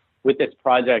kind of with this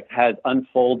project has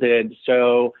unfolded.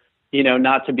 So,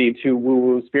 not to be too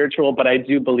woo-woo spiritual, but I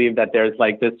do believe that there's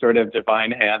like this sort of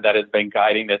divine hand that has been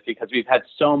guiding this, because we've had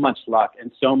so much luck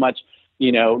and so much,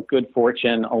 good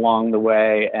fortune along the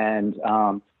way. And,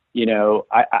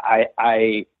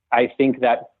 I think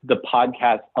that the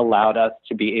podcast allowed us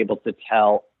to be able to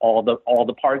tell all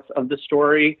the parts of the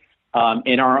story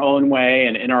in our own way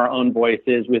and in our own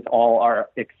voices with all our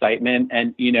excitement.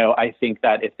 And, I think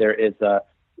that if there is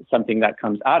something that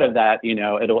comes out of that,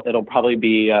 it'll probably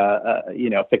be a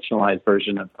fictionalized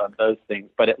version of those things.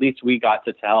 But at least we got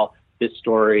to tell this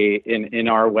story in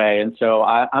our way. And so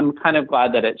I'm kind of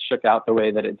glad that it shook out the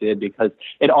way that it did, because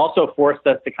it also forced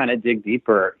us to kind of dig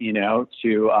deeper,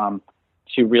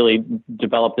 to really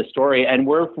develop the story. And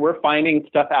we're finding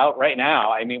stuff out right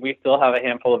now. I mean, we still have a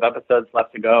handful of episodes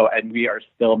left to go, and we are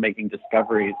still making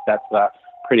discoveries. That's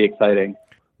pretty exciting.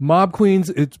 Mob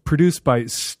Queens, it's produced by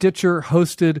Stitcher,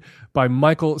 hosted by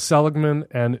Michael Seligman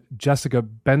and Jessica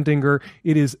Bendinger.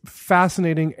 It is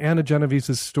fascinating. Anna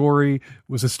Geneviese's story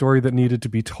was a story that needed to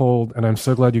be told, and I'm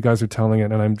so glad you guys are telling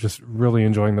it, and I'm just really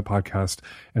enjoying the podcast.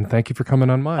 And thank you for coming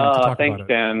on mine to talk about it. Thanks,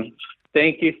 Dan.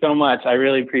 Thank you so much. I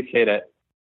really appreciate it.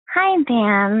 Hi,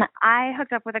 Dan. I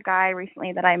hooked up with a guy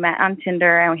recently that I met on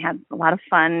Tinder, and we had a lot of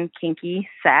fun, kinky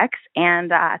sex.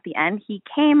 And at the end, he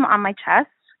came on my chest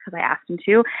because I asked him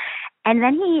to, and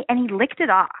then he licked it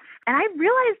off. And I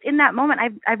realized in that moment,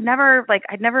 I'd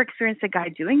never experienced a guy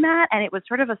doing that, and it was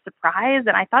sort of a surprise.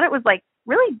 And I thought it was like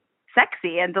really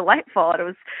sexy and delightful. And it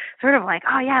was sort of like,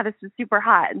 oh yeah, this is super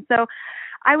hot. And so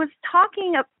I was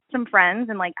talking up some friends,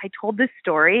 and I told this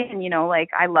story, and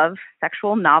I love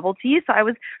sexual novelty, so I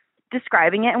was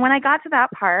describing it. And when I got to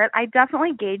that part, I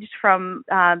definitely gauged from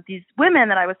these women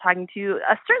that I was talking to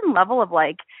a certain level of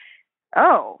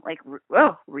oh,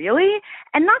 really?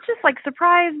 And not just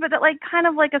surprise, but that kind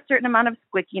of a certain amount of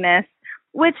squickiness,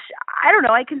 which I don't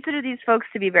know. I consider these folks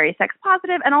to be very sex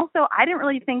positive. And also I didn't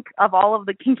really think of all of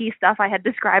the kinky stuff I had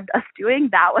described us doing.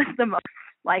 That was the most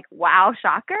wow,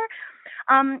 shocker.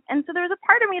 And so there was a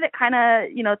part of me that kind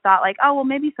of, thought oh, well,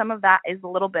 maybe some of that is a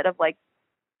little bit of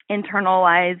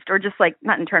internalized, or just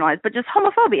not internalized, but just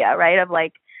homophobia, right? Of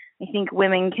I think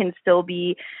women can still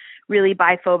be really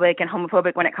biphobic and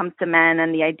homophobic when it comes to men,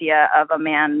 and the idea of a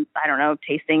man, I don't know,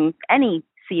 tasting any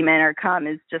semen or cum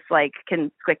is just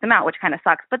can squick them out, which kind of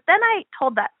sucks. But then I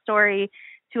told that story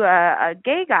to a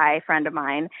gay guy friend of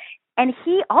mine, and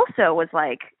he also was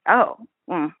I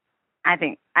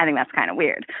think that's kind of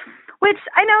weird, which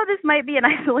I know this might be an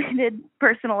isolated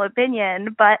personal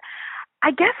opinion, but I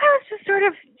guess I was just sort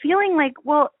of feeling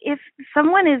well, if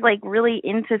someone is really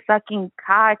into sucking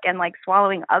cock and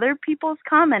swallowing other people's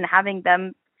cum and having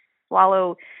them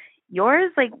swallow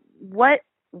yours,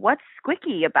 what's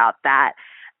squicky about that?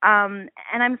 And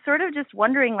I'm sort of just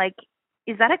wondering,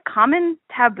 is that a common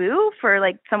taboo for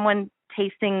someone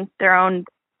tasting their own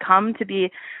cum to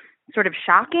be sort of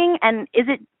shocking? And is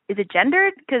it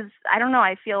gendered? Because I don't know.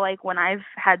 I feel when I've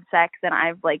had sex and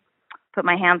I've put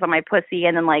my hands on my pussy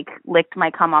and then licked my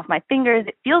cum off my fingers,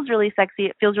 it feels really sexy.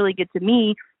 It feels really good to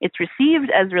me. It's received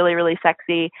as really, really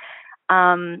sexy.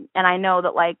 And I know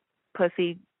that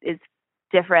pussy is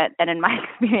different, and in my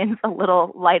experience, a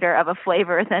little lighter of a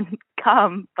flavor than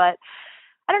cum. But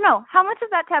I don't know. How much of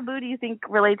that taboo do you think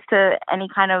relates to any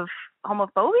kind of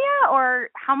homophobia, or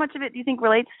how much of it do you think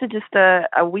relates to just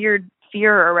a weird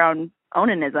fear around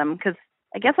onanism? Because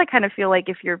I guess I kind of feel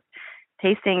if you're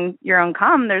tasting your own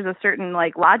cum, there's a certain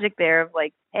logic there of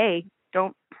hey,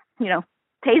 don't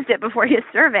taste it before you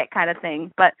serve it kind of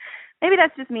thing. But maybe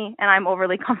that's just me, and I'm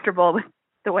overly comfortable with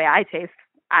the way I taste.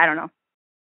 I don't know.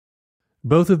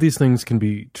 Both of these things can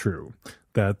be true.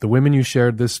 That the women you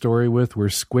shared this story with were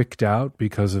squicked out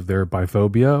because of their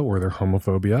biphobia or their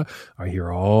homophobia. I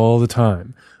hear all the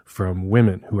time from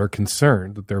women who are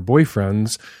concerned that their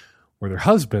boyfriends or their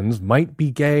husbands might be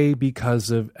gay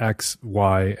because of X,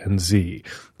 Y, and Z,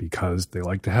 because they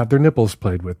like to have their nipples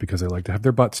played with, because they like to have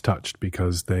their butts touched,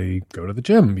 because they go to the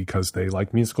gym, because they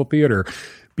like musical theater,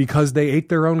 because they ate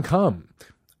their own cum.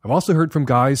 I've also heard from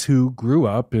guys who grew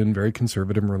up in very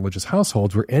conservative and religious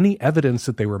households where any evidence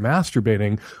that they were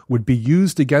masturbating would be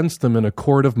used against them in a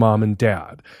court of mom and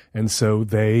dad. And so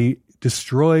they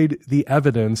destroyed the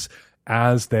evidence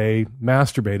as they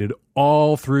masturbated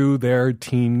all through their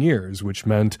teen years, which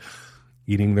meant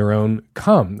eating their own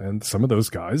cum. And some of those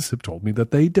guys have told me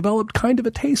that they developed kind of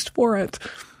a taste for it.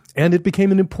 And it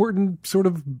became an important sort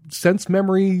of sense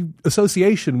memory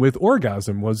association with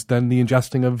orgasm, was then the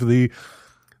ingesting of the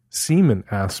semen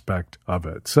aspect of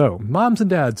it. So, moms and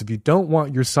dads, if you don't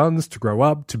want your sons to grow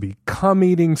up to be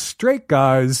cum-eating straight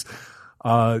guys,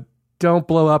 don't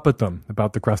blow up at them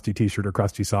about the crusty t-shirt or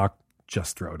crusty sock.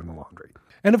 Just throw it in the laundry.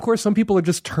 And of course, some people are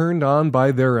just turned on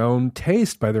by their own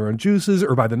taste, by their own juices,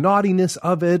 or by the naughtiness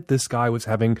of it. This guy was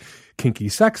having kinky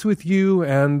sex with you,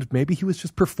 and maybe he was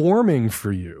just performing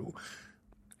for you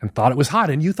and thought it was hot,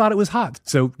 and you thought it was hot.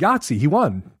 So Yahtzee, he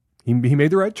won. He made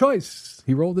the right choice.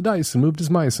 He rolled the dice and moved his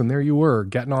mice, and there you were,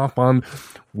 getting off on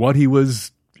what he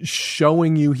was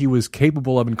showing you he was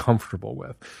capable of and comfortable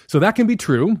with. So that can be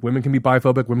true. Women can be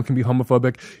biphobic. Women can be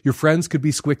homophobic. Your friends could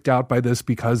be squicked out by this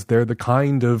because they're the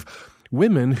kind of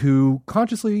women who,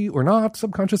 consciously or not,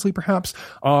 subconsciously perhaps,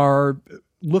 are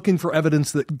looking for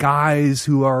evidence that guys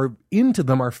who are into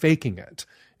them are faking it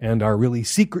and are really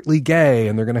secretly gay,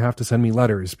 and they're going to have to send me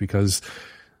letters because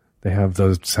they have the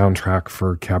soundtrack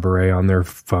for Cabaret on their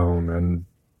phone and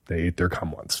they ate their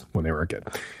cum once when they were a kid.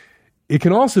 It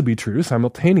can also be true,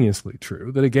 simultaneously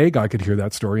true, that a gay guy could hear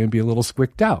that story and be a little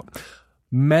squicked out.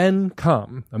 Men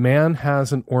come. A man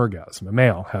has an orgasm. A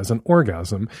male has an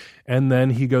orgasm, and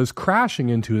then he goes crashing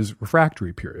into his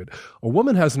refractory period. A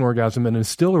woman has an orgasm and is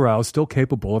still aroused, still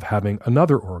capable of having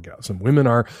another orgasm. Women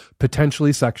are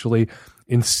potentially sexually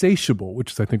insatiable,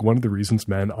 which is, I think, one of the reasons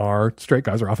straight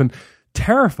guys are often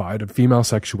terrified of female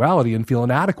sexuality and feel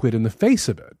inadequate in the face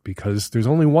of it, because there's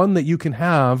only one that you can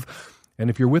have. And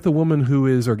if you're with a woman who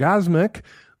is orgasmic,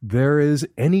 there is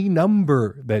any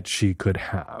number that she could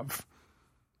have,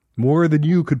 more than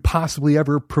you could possibly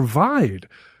ever provide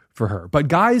for her. But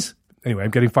guys, anyway,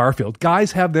 I'm getting far afield.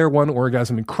 Guys have their one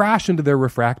orgasm and crash into their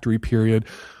refractory period.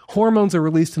 Hormones are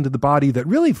released into the body that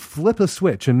really flip a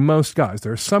switch in most guys.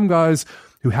 There are some guys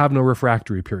who have no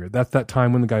refractory period. That's that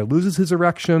time when the guy loses his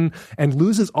erection and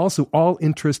loses also all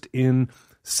interest in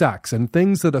sex, and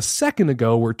things that a second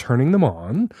ago were turning them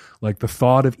on, like the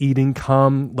thought of eating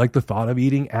cum, like the thought of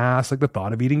eating ass, like the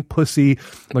thought of eating pussy,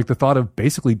 like the thought of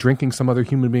basically drinking some other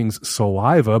human being's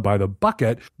saliva by the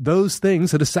bucket. Those things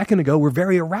that a second ago were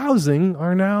very arousing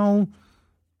are now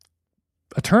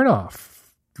a turnoff.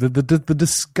 The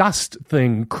disgust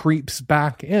thing creeps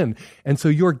back in. And so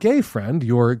your gay friend,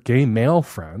 your gay male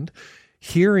friend,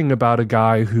 hearing about a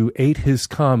guy who ate his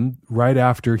cum right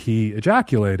after he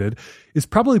ejaculated is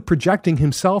probably projecting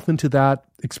himself into that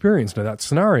experience, into that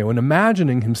scenario, and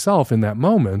imagining himself in that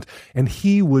moment, and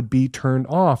he would be turned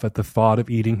off at the thought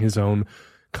of eating his own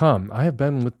cum. I have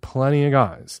been with plenty of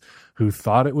guys who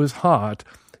thought it was hot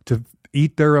to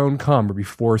eat their own cum or be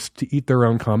forced to eat their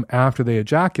own cum after they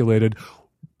ejaculated.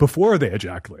 Before they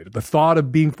ejaculated, the thought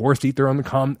of being forced to eat their own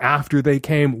cum after they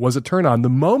came was a turn on. The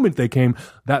moment they came,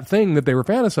 that thing that they were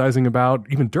fantasizing about,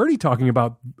 even dirty talking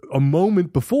about the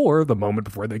moment before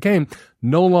they came,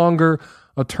 no longer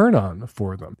a turn on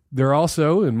for them. There are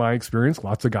also, in my experience,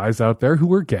 lots of guys out there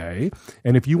who are gay.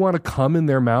 And if you want to cum in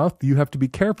their mouth, you have to be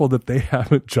careful that they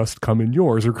haven't just come in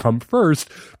yours or come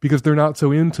first, because they're not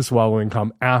so into swallowing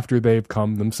cum after they've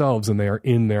come themselves and they are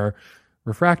in their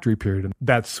refractory period. And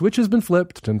that switch has been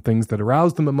flipped, and things that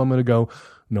aroused them a moment ago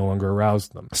no longer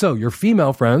aroused them. So your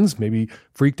female friends maybe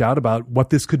freaked out about what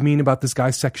this could mean about this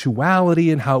guy's sexuality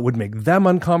and how it would make them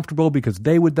uncomfortable, because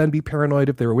they would then be paranoid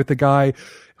if they were with a guy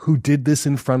who did this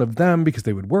in front of them, because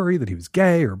they would worry that he was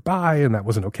gay or bi and that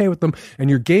wasn't okay with them. And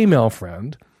your gay male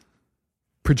friend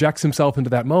projects himself into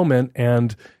that moment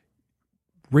and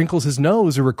wrinkles his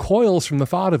nose or recoils from the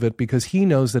thought of it, because he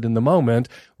knows that in the moment,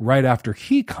 right after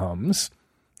he comes,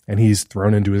 and he's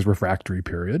thrown into his refractory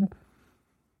period,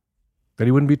 that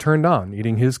he wouldn't be turned on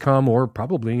eating his cum or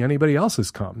probably anybody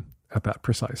else's cum at that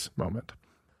precise moment.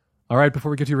 All right,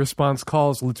 before we get to your response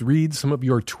calls, let's read some of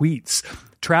your tweets.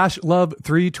 Trash Love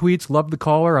 3 tweets, love the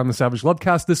caller on the Savage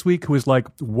Lovecast this week, who is like,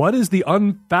 what is the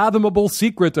unfathomable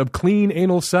secret of clean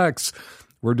anal sex?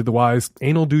 Word to the wise,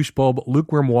 anal douche bulb,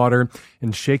 lukewarm water,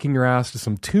 and shaking your ass to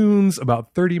some tunes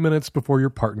about 30 minutes before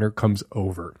your partner comes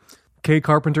over. Kay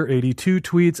Carpenter 82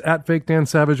 tweets at Fake Dan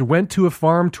Savage, went to a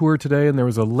farm tour today and there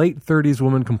was a late 30s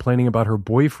woman complaining about her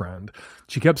boyfriend.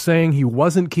 She kept saying he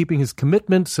wasn't keeping his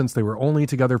commitment since they were only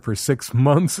together for 6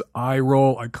 months. Eye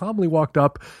roll. I calmly walked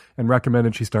up and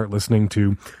recommended she start listening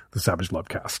to the Savage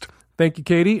Lovecast. Thank you,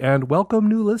 Katie, and welcome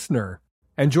new listener.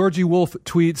 And Georgie Wolf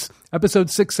tweets, episode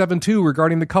 672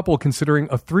 regarding the couple considering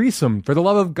a threesome. For the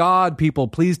love of God, people,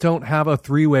 please don't have a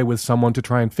three-way with someone to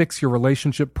try and fix your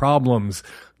relationship problems.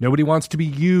 Nobody wants to be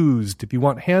used. If you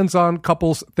want hands-on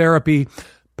couples therapy,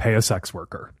 pay a sex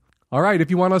worker. All right,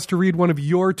 if you want us to read one of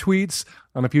your tweets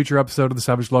on a future episode of the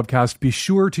Savage Lovecast, be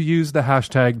sure to use the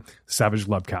hashtag Savage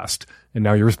Lovecast. And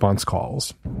now your response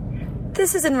calls.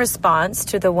 This is in response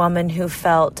to the woman who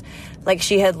felt like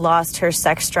she had lost her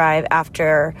sex drive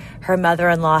after her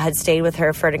mother-in-law had stayed with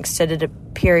her for an extended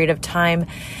period of time.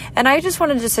 And I just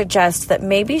wanted to suggest that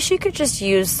maybe she could just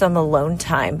use some alone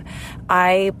time.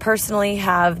 I personally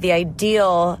have the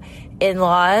ideal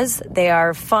in-laws. They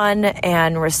are fun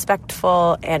and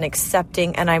respectful and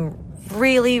accepting, and I'm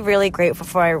really, really grateful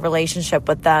for my relationship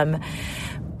with them.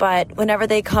 But whenever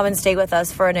they come and stay with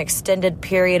us for an extended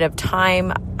period of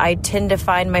time, I tend to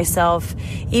find myself,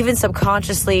 even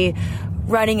subconsciously,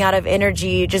 running out of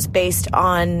energy just based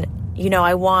on,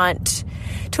 I want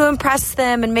to impress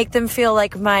them and make them feel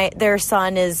like their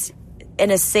son is in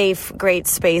a safe, great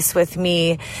space with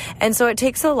me. And so it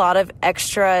takes a lot of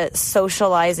extra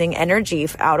socializing energy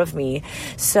out of me.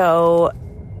 So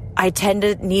I tend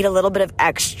to need a little bit of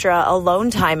extra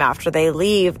alone time after they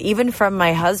leave, even from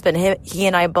my husband. He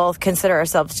and I both consider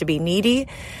ourselves to be needy,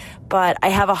 but I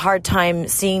have a hard time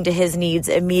seeing to his needs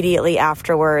immediately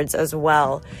afterwards as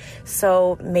well.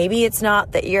 So maybe it's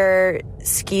not that you're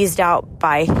skeezed out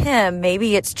by him.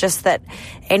 Maybe it's just that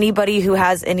anybody who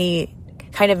has any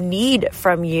kind of need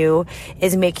from you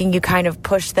is making you kind of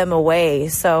push them away.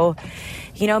 So,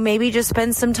 maybe just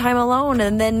spend some time alone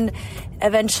and then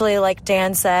eventually, like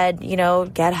Dan said,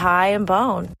 get high and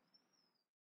bone.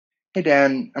 Hey,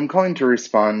 Dan. I'm calling to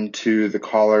respond to the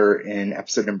caller in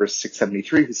episode number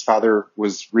 673, whose father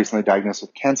was recently diagnosed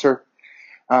with cancer.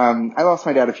 I lost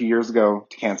my dad a few years ago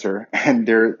to cancer, and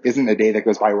there isn't a day that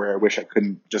goes by where I wish I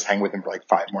couldn't just hang with him for like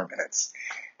 5 more minutes.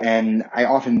 And I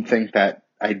often think that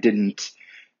I didn't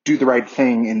do the right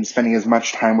thing in spending as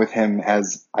much time with him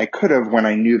as I could have when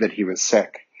I knew that he was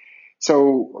sick.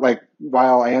 So,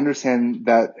 while I understand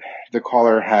that the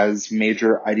caller has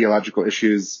major ideological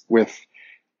issues with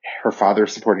her father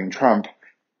supporting Trump,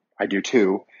 I do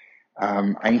too.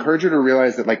 I encourage her to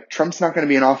realize that, Trump's not going to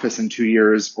be in office in 2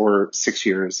 years or 6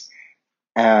 years.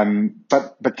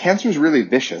 But cancer is really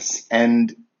vicious,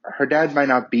 and her dad might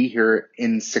not be here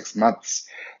in 6 months,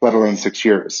 let alone 6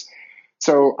 years.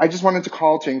 So I just wanted to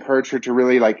call to encourage her to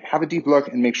really have a deep look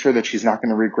and make sure that she's not going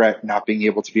to regret not being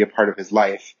able to be a part of his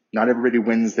life. Not everybody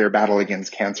wins their battle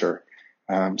against cancer.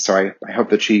 So I hope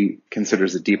that she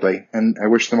considers it deeply, and I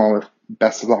wish them all the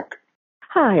best of luck.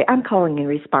 Hi, I'm calling in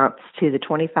response to the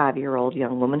 25-year-old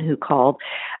young woman who called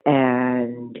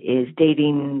and is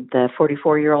dating the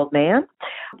 44-year-old man.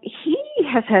 He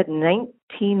has had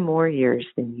 19 more years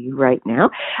than you right now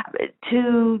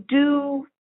to do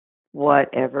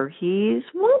whatever he's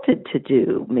wanted to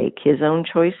do, make his own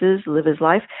choices, live his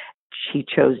life. She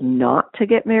chose not to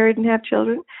get married and have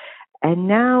children. And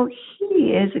now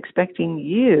he is expecting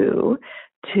you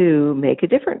to make a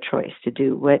different choice, to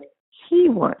do what he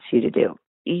wants you to do.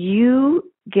 You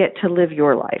get to live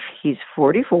your life. He's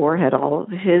 44, had all of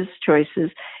his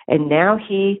choices, and now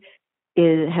he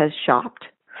has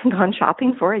gone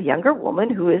shopping for a younger woman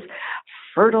who is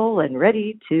fertile and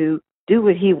ready to do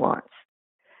what he wants.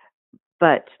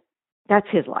 But that's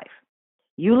his life.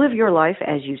 You live your life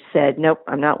as you said, nope,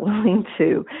 I'm not willing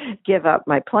to give up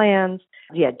my plans.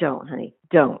 Yeah, don't, honey,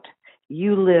 don't.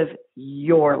 You live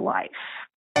your life.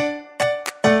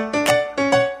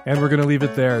 And we're going to leave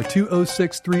it there.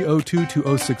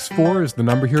 206-302-2064 is the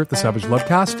number here at the Savage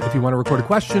Lovecast. If you want to record a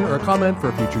question or a comment for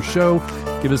a future show,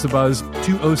 give us a buzz,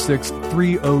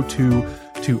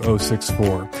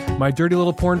 206-302-2064. My Dirty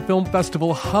Little Porn Film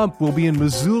Festival Hump will be in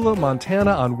Missoula, Montana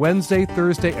on Wednesday,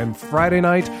 Thursday, and Friday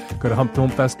night. Go to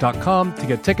humpfilmfest.com to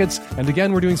get tickets. And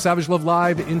again, we're doing Savage Love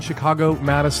Live in Chicago,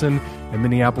 Madison, and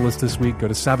Minneapolis this week. Go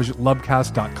to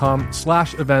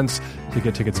savagelovecast.com/events to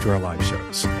get tickets to our live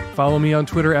shows. Follow me on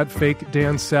Twitter at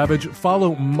FakeDanSavage.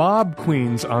 Follow Mob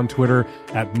Queens on Twitter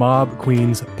at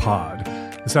MobQueensPod.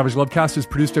 The Savage Lovecast is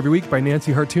produced every week by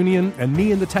Nancy Hartunian and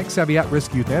me and the tech-savvy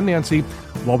at-risk youth and Nancy.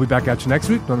 We'll be back at you next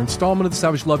week with an installment of the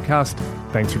Savage Lovecast.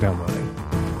 Thanks for downloading.